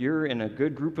 then you're in a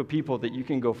good group of people that you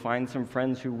can go find some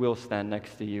friends who will stand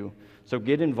next to you. So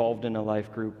get involved in a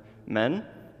life group. Men,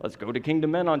 let's go to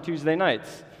Kingdom Men on Tuesday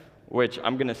nights, which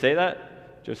I'm going to say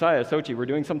that. Josiah, Sochi, we're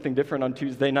doing something different on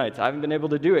Tuesday nights. I haven't been able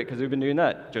to do it because we've been doing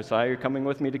that. Josiah, you're coming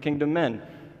with me to Kingdom Men.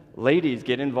 Ladies,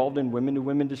 get involved in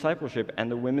women-to-women discipleship and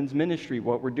the women's ministry,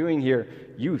 what we're doing here.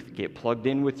 Youth, get plugged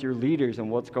in with your leaders and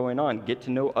what's going on. Get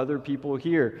to know other people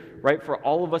here, right? For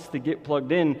all of us to get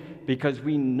plugged in, because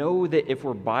we know that if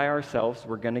we're by ourselves,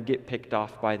 we're going to get picked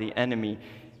off by the enemy.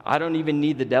 I don't even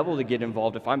need the devil to get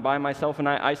involved. If I'm by myself and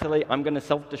I isolate, I'm going to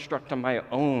self-destruct on my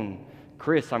own.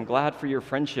 Chris, I'm glad for your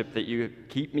friendship that you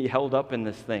keep me held up in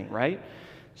this thing, right?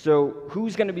 So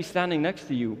who's going to be standing next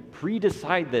to you?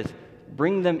 Pre-decide this.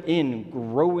 Bring them in,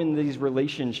 grow in these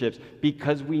relationships,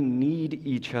 because we need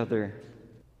each other.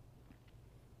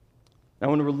 Now,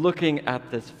 when we're looking at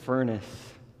this furnace,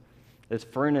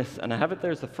 and I have it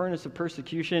there as the furnace of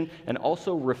persecution and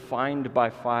also refined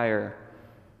by fire.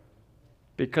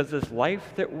 Because this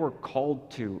life that we're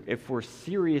called to, if we're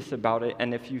serious about it,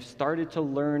 and if you started to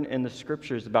learn in the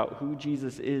scriptures about who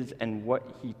Jesus is and what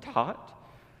he taught,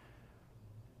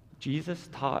 Jesus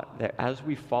taught that as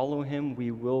we follow him, we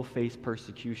will face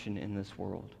persecution in this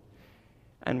world.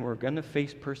 And we're going to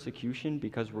face persecution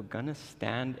because we're going to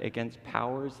stand against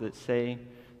powers that say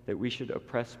that we should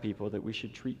oppress people, that we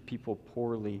should treat people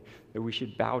poorly, that we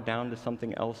should bow down to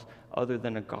something else other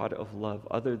than a God of love,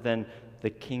 other than the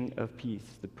King of Peace,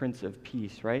 the Prince of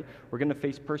Peace, right? We're going to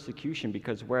face persecution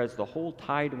because whereas the whole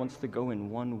tide wants to go in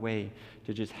one way,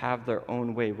 to just have their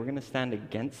own way, we're going to stand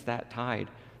against that tide.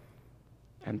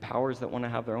 And powers that want to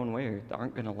have their own way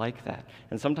aren't going to like that.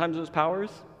 And sometimes those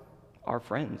powers are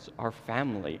friends, our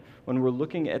family. When we're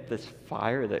looking at this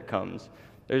fire that comes,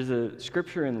 there's a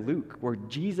scripture in Luke where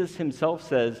Jesus himself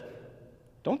says,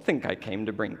 don't think I came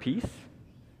to bring peace.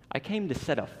 I came to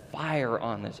set a fire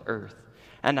on this earth.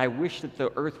 And I wish that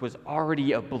the earth was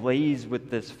already ablaze with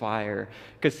this fire.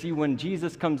 Because see, when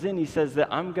Jesus comes in, he says that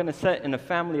I'm going to set in a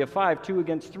family of 5, 2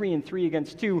 against 3, and 3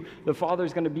 against 2. The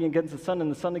father's going to be against the son,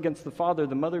 and the son against the father,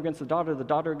 the mother against the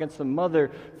daughter against the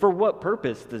mother. For what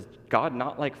purpose? Does God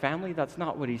not like family? That's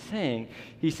not what he's saying.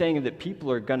 He's saying that people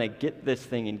are going to get this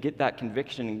thing and get that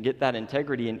conviction and get that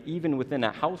integrity. And even within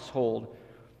a household,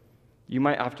 you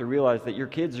might have to realize that your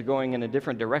kids are going in a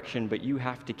different direction, but you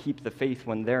have to keep the faith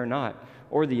when they're not.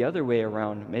 Or the other way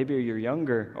around. Maybe you're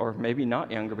younger, or maybe not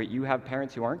younger, but you have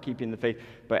parents who aren't keeping the faith.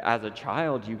 But as a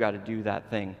child, you got to do that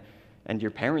thing. And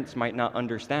your parents might not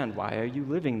understand, why are you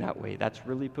living that way? That's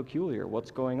really peculiar.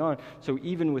 What's going on? So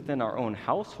even within our own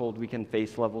household, we can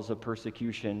face levels of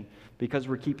persecution because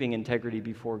we're keeping integrity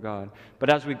before God. But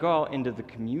as we go out into the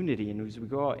community and as we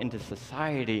go out into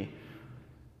society,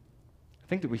 I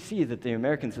think that we see that the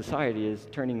American society is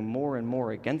turning more and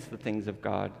more against the things of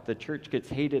God. The church gets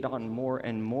hated on more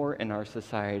and more in our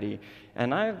society.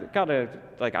 And I've got to,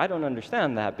 I don't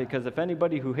understand that, because if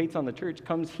anybody who hates on the church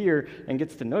comes here and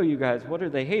gets to know you guys, what are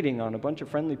they hating on? A bunch of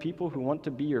friendly people who want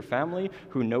to be your family,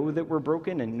 who know that we're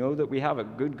broken and know that we have a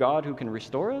good God who can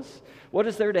restore us? What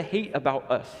is there to hate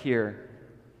about us here,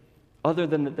 other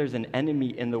than that there's an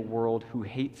enemy in the world who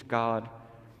hates God?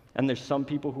 And there's some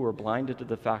people who are blinded to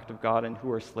the fact of God and who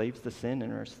are slaves to sin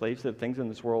and are slaves to things in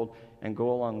this world and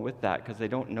go along with that because they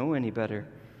don't know any better.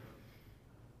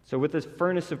 So with this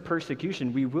furnace of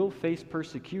persecution, we will face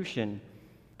persecution,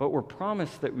 but we're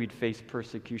promised that we'd face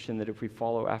persecution, that if we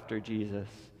follow after Jesus,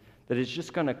 that it's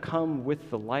just going to come with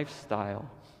the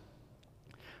lifestyle.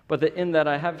 But in that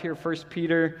I have here 1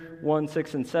 Peter 1,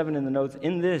 6, and 7 in the notes,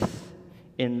 in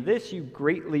this you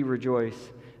greatly rejoice,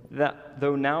 that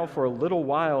though now for a little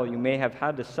while you may have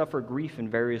had to suffer grief in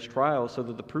various trials, so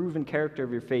that the proven character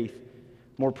of your faith,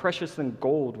 more precious than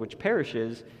gold, which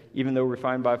perishes, even though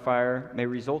refined by fire, may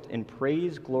result in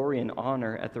praise, glory, and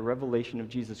honor at the revelation of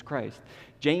Jesus Christ.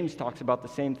 James talks about the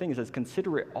same thing. He says,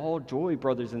 consider it all joy,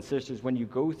 brothers and sisters, when you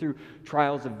go through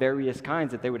trials of various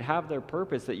kinds, that they would have their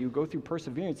purpose, that you go through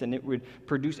perseverance, and it would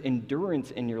produce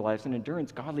endurance in your lives, and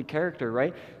endurance, godly character,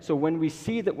 right? So when we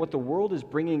see that what the world is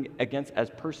bringing against as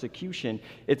persecution,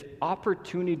 it's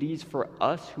opportunities for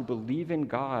us who believe in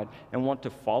God and want to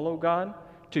follow God,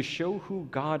 to show who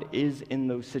God is in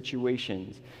those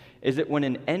situations. Is that when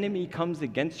an enemy comes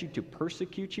against you to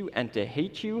persecute you and to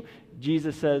hate you,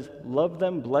 Jesus says, love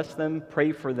them, bless them,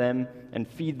 pray for them, and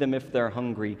feed them if they're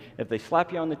hungry. If they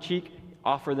slap you on the cheek,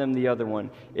 offer them the other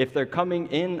one. If they're coming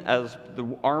in as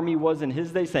the army was in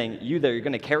his day, saying, you there, you're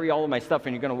going to carry all of my stuff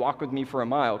and you're going to walk with me for a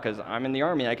mile because I'm in the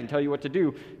army and I can tell you what to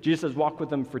do. Jesus says, walk with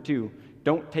them for 2.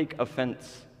 Don't take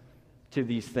offense to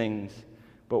these things,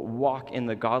 but walk in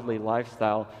the godly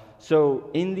lifestyle. So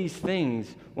in these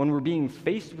things, when we're being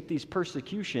faced with these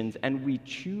persecutions and we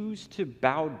choose to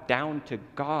bow down to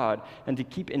God and to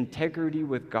keep integrity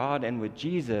with God and with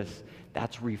Jesus,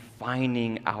 that's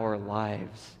refining our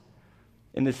lives.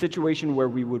 In the situation where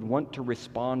we would want to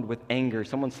respond with anger,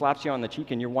 someone slaps you on the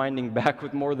cheek and you're winding back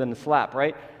with more than a slap,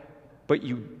 right? But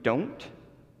you don't.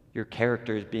 Your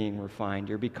character is being refined.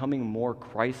 You're becoming more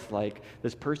Christ-like.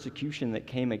 This persecution that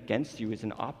came against you is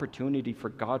an opportunity for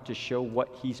God to show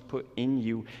what he's put in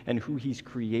you and who he's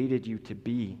created you to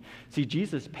be. See,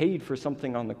 Jesus paid for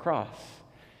something on the cross.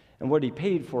 And what he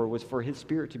paid for was for his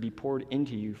Spirit to be poured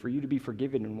into you, for you to be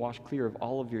forgiven and washed clear of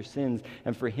all of your sins,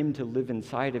 and for him to live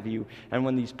inside of you. And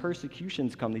when these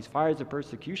persecutions come, these fires of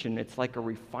persecution, it's like a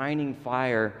refining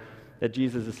fire that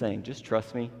Jesus is saying, just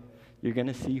trust me. You're going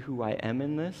to see who I am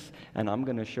in this, and I'm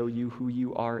going to show you who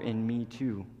you are in me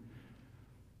too.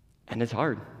 And it's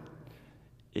hard.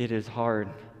 It is hard.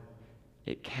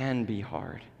 It can be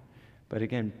hard. But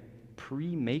again,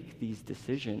 pre-make these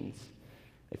decisions.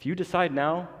 If you decide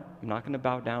now, I'm not going to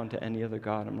bow down to any other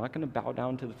God. I'm not going to bow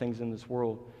down to the things in this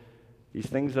world. These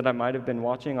things that I might have been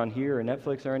watching on here or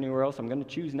Netflix or anywhere else, I'm going to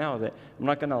choose now that I'm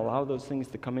not going to allow those things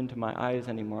to come into my eyes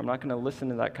anymore. I'm not going to listen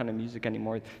to that kind of music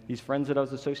anymore. These friends that I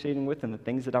was associating with and the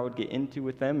things that I would get into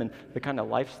with them and the kind of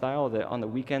lifestyle that on the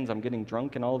weekends I'm getting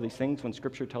drunk and all of these things when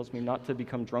Scripture tells me not to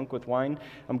become drunk with wine,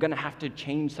 I'm going to have to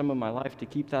change some of my life to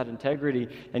keep that integrity.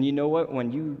 And you know what?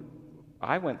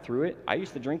 I went through it. I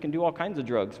used to drink and do all kinds of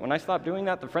drugs. When I stopped doing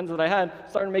that, the friends that I had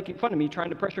started making fun of me, trying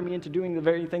to pressure me into doing the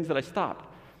very things that I stopped.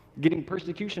 Getting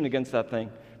persecution against that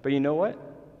thing. But you know what?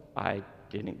 I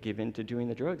didn't give in to doing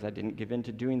the drugs. I didn't give in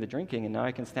to doing the drinking. And now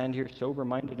I can stand here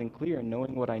sober-minded and clear and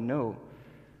knowing what I know.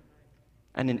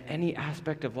 And in any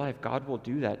aspect of life, God will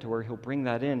do that to where he'll bring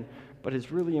that in. But it's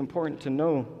really important to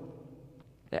know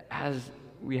that as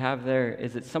we have there,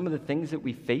 is that some of the things that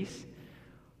we face,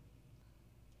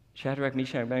 Shadrach,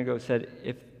 Meshach, and Abednego said,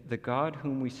 if the God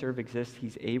whom we serve exists.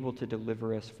 He's able to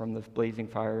deliver us from the blazing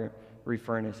fiery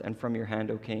furnace and from your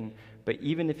hand, O king. But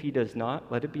even if he does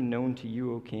not, let it be known to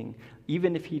you, O king.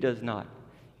 Even if he does not,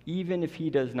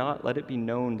 let it be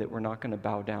known that we're not going to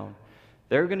bow down.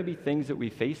 There are going to be things that we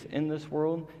face in this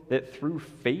world that through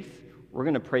faith, we're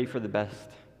going to pray for the best.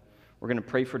 We're going to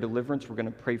pray for deliverance. We're going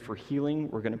to pray for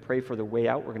healing. We're going to pray for the way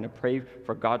out. We're going to pray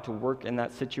for God to work in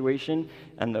that situation.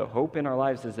 And the hope in our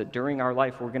lives is that during our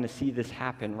life, we're going to see this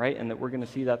happen, right? And that we're going to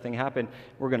see that thing happen.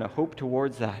 We're going to hope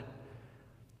towards that.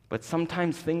 But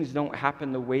sometimes things don't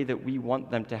happen the way that we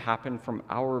want them to happen from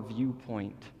our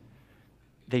viewpoint.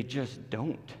 They just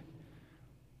don't.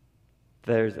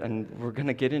 And we're going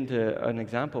to get into an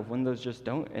example of when those just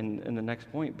don't in the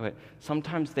next point, but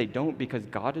sometimes they don't because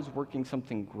God is working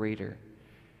something greater.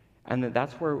 And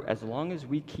that's where, as long as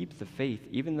we keep the faith,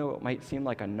 even though it might seem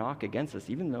like a knock against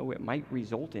us, even though it might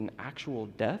result in actual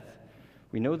death,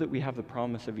 we know that we have the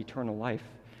promise of eternal life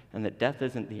and that death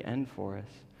isn't the end for us.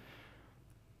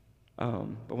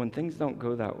 But when things don't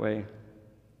go that way,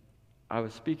 I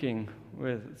was speaking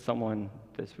with someone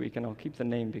this week, and I'll keep the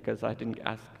name because I didn't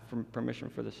ask for permission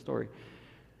for this story,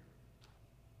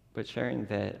 but sharing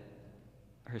that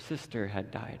her sister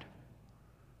had died.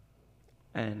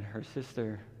 And her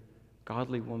sister,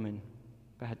 godly woman,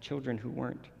 but had children who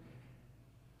weren't.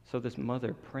 So this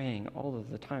mother praying all of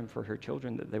the time for her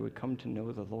children that they would come to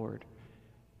know the Lord.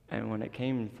 And when it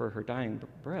came for her dying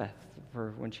breath,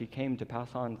 for when she came to pass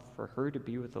on for her to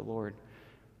be with the Lord,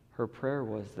 her prayer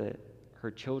was that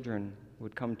her children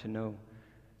would come to know.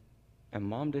 And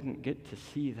Mom didn't get to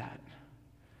see that.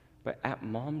 But at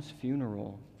Mom's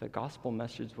funeral, the gospel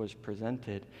message was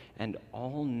presented, and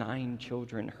all 9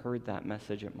 children heard that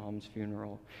message at Mom's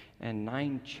funeral. And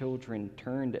 9 children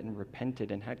turned and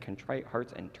repented and had contrite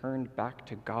hearts and turned back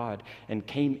to God and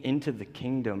came into the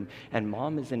kingdom. And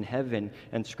Mom is in heaven,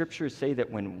 and scriptures say that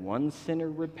when one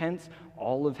sinner repents,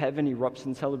 all of heaven erupts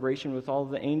in celebration with all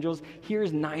of the angels.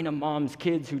 Here's 9 of Mom's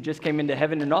kids who just came into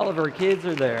heaven, and all of her kids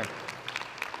are there.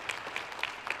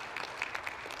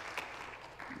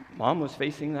 Mom was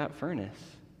facing that furnace.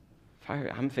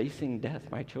 Fire. I'm facing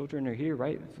death. My children are here,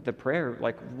 right? The prayer,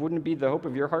 wouldn't it be the hope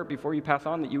of your heart before you pass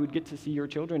on that you would get to see your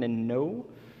children and know?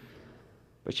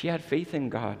 But she had faith in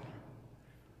God.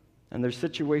 And there's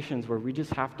situations where we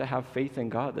just have to have faith in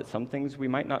God, that some things we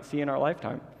might not see in our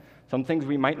lifetime. Some things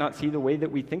we might not see the way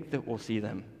that we think that we'll see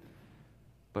them.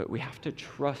 But we have to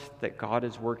trust that God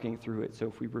is working through it. So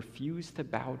if we refuse to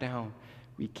bow down,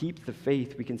 we keep the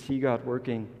faith, we can see God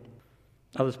working.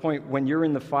 At this point, when you're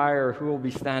in the fire, who will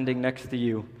be standing next to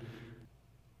you?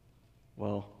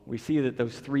 Well, we see that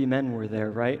those 3 men were there,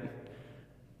 right?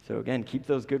 So again, keep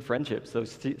those good friendships.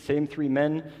 Those same 3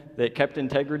 men that kept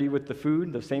integrity with the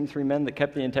food, those same 3 men that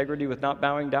kept the integrity with not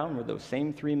bowing down, were those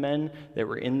same 3 men that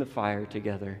were in the fire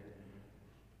together.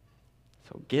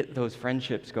 So get those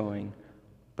friendships going.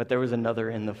 But there was another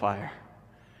in the fire.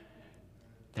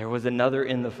 There was another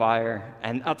in the fire.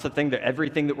 And that's the thing, that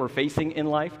everything that we're facing in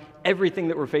life,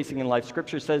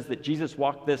 Scripture says that Jesus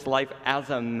walked this life as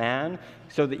a man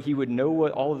so that he would know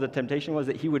what all of the temptation was,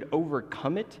 that he would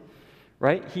overcome it,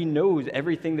 right? He knows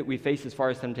everything that we face as far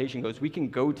as temptation goes. We can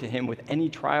go to him with any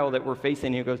trial that we're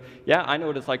facing. He goes, yeah, I know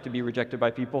what it's like to be rejected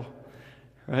by people.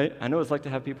 Right? I know what it's like to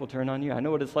have people turn on you. I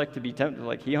know what it's like to be tempted.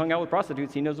 Like, he hung out with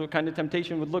prostitutes. He knows what kind of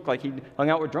temptation would look like. He hung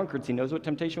out with drunkards. He knows what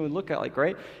temptation would look like,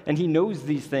 right? And he knows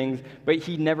these things, but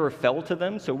he never fell to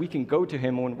them. So we can go to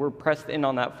him when we're pressed in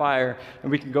on that fire,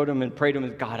 and we can go to him and pray to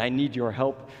him, God, I need your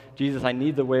help. Jesus, I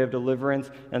need the way of deliverance.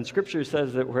 And Scripture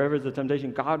says that wherever there's a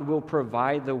temptation, God will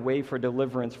provide the way for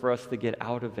deliverance for us to get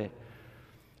out of it.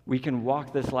 We can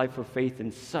walk this life of faith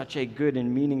in such a good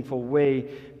and meaningful way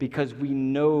because we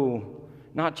know,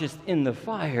 not just in the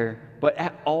fire, but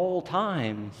at all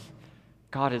times,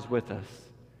 God is with us.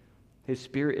 His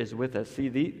Spirit is with us. See,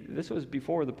 this was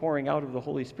before the pouring out of the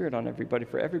Holy Spirit on everybody.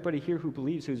 For everybody here who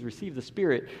believes, who's received the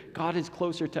Spirit, God is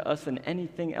closer to us than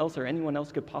anything else or anyone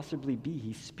else could possibly be.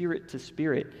 He's spirit to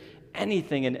spirit.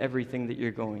 Anything and everything that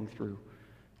you're going through,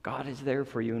 God is there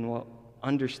for you and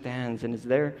understands and is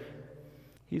there.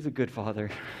 He's a good Father.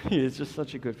 He is just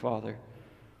such a good Father.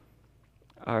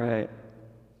 All right.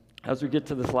 As we get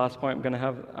to this last point, I'm going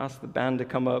to ask the band to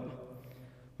come up.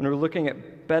 When we're looking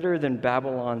at better than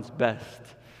Babylon's best.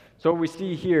 So what we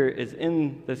see here is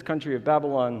in this country of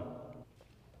Babylon,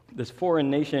 this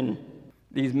foreign nation,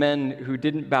 these men who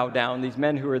didn't bow down, these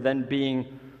men who are then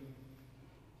being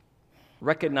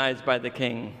recognized by the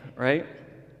king, right?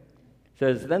 It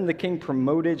says, then the king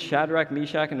promoted Shadrach,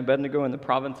 Meshach, and Abednego in the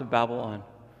province of Babylon.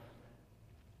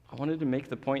 I wanted to make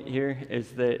the point here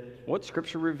is that what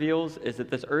Scripture reveals is that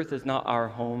this earth is not our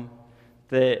home,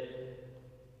 that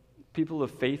people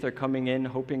of faith are coming in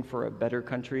hoping for a better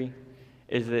country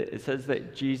is that it says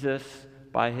that Jesus,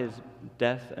 by his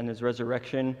death and his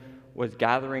resurrection, was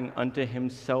gathering unto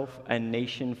himself a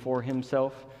nation for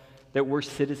himself, that we're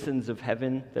citizens of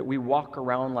heaven, that we walk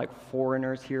around like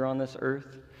foreigners here on this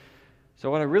earth. So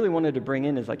what I really wanted to bring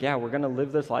in is like, yeah, we're going to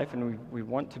live this life and we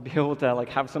want to be able to like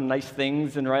have some nice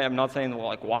things, and right, I'm not saying, well,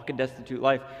 like walk a destitute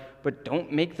life, but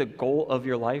don't make the goal of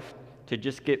your life to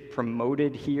just get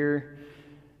promoted here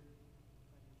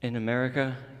in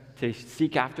America, to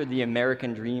seek after the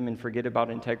American dream and forget about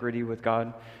integrity with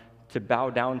God, to bow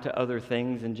down to other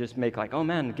things and just make like, oh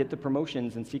man, get the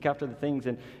promotions and seek after the things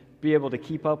and be able to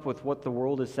keep up with what the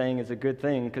world is saying is a good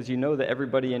thing, because you know that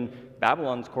everybody in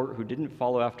Babylon's court who didn't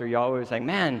follow after Yahweh was saying,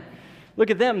 man,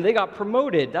 look at them, they got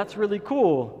promoted, that's really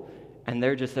cool. And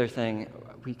they're just there saying,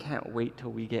 we can't wait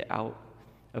till we get out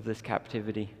of this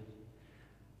captivity.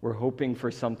 We're hoping for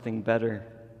something better.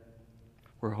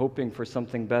 We're hoping for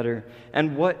something better.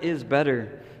 And what is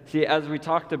better? See, as we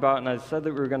talked about, and I said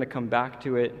that we were going to come back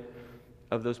to it,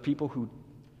 of those people who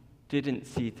didn't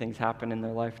see things happen in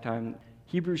their lifetime,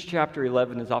 Hebrews chapter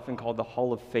 11 is often called the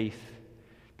Hall of Faith,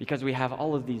 because we have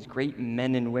all of these great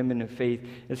men and women of faith.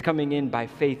 It's coming in by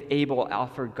faith. Abel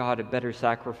offered God a better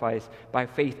sacrifice. By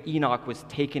faith, Enoch was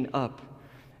taken up.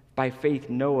 By faith,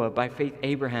 Noah. By faith,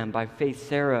 Abraham. By faith,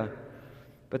 Sarah.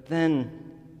 But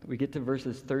then we get to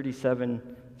verses 37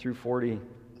 through 40. It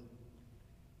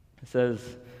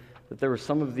says that there were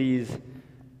some of these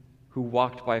who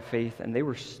walked by faith, and they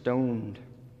were stoned.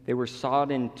 They were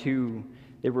sawed in two.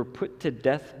 They were put to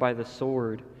death by the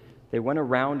sword. They went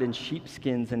around in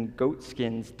sheepskins and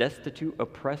goatskins, destitute,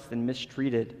 oppressed, and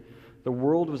mistreated. The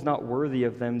world was not worthy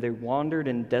of them. They wandered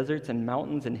in deserts and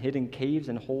mountains and hid in caves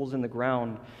and holes in the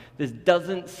ground. This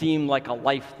doesn't seem like a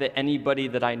life that anybody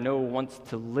that I know wants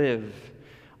to live,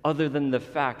 other than the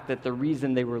fact that the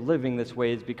reason they were living this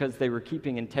way is because they were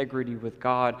keeping integrity with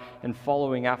God and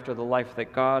following after the life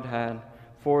that God had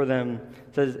for them.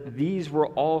 It says, these were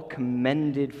all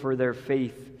commended for their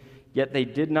faith, yet they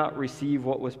did not receive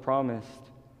what was promised.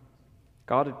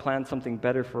 God had planned something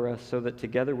better for us so that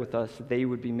together with us they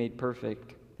would be made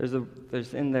perfect.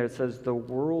 There's in there, it says, the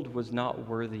world was not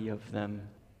worthy of them.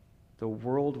 The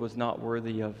world was not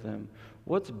worthy of them.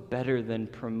 What's better than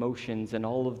promotions and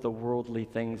all of the worldly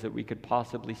things that we could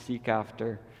possibly seek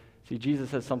after? See, Jesus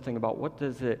says something about, what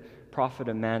does it profit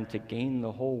a man to gain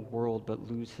the whole world but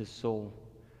lose his soul?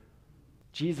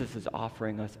 Jesus is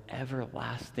offering us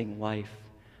everlasting life,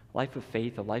 a life of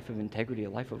faith, a life of integrity, a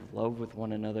life of love with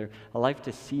one another, a life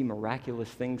to see miraculous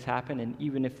things happen, and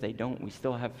even if they don't, we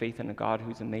still have faith in a God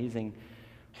who's amazing.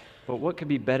 But what could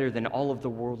be better than all of the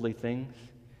worldly things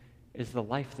is the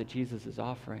life that Jesus is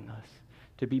offering us,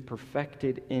 to be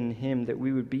perfected in him, that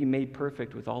we would be made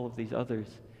perfect with all of these others.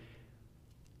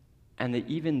 And that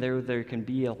even though there can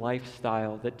be a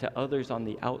lifestyle that to others on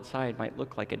the outside might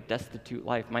look like a destitute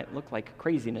life, might look like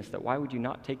craziness, that why would you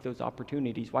not take those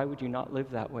opportunities? Why would you not live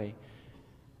that way?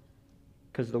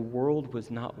 Because the world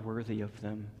was not worthy of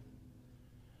them.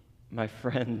 My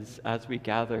friends, as we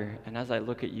gather, and as I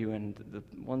look at you, and the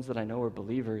ones that I know are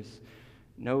believers,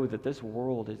 know that this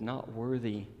world is not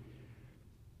worthy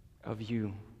of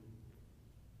you,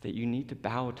 that you need to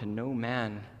bow to no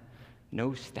man,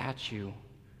 no statue,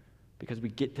 because we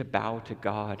get to bow to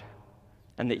God,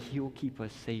 and that he will keep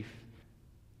us safe.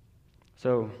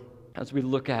 So, as we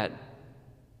look at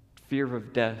fear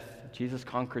of death, Jesus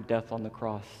conquered death on the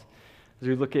cross. As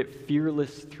we look at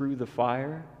fearless through the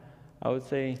fire, I would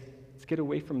say, let's get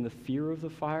away from the fear of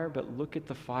the fire, but look at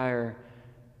the fire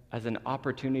as an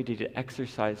opportunity to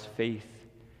exercise faith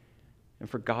and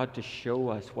for God to show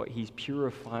us what he's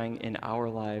purifying in our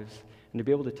lives, and to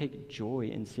be able to take joy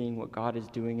in seeing what God is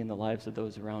doing in the lives of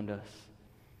those around us.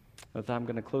 With that, I'm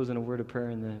going to close in a word of prayer,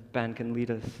 and the band can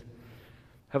lead us.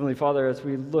 Heavenly Father, as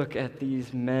we look at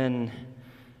these men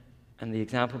and the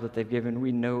example that they've given,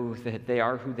 we know that they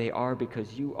are who they are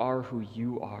because you are who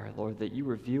you are, Lord, that you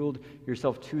revealed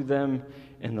yourself to them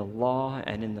in the law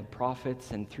and in the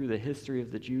prophets and through the history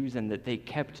of the Jews, and that they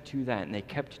kept to that, and they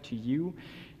kept to you,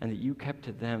 and that you kept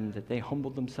to them, that they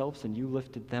humbled themselves and you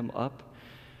lifted them up,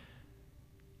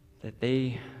 that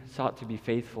they sought to be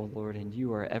faithful, Lord, and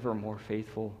you are ever more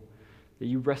faithful, that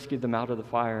you rescued them out of the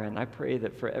fire. And I pray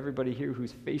that for everybody here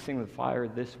who's facing the fire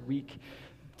this week,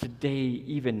 today,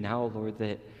 even now, Lord,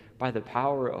 that by the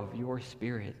power of your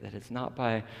Spirit, that it's not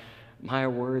by my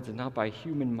words and not by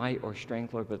human might or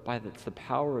strength, Lord, but by the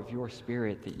power of your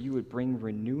Spirit, that you would bring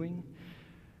renewing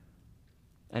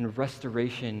and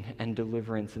restoration and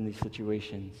deliverance in these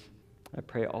situations. I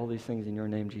pray all these things in your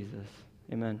name, Jesus.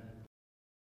 Amen.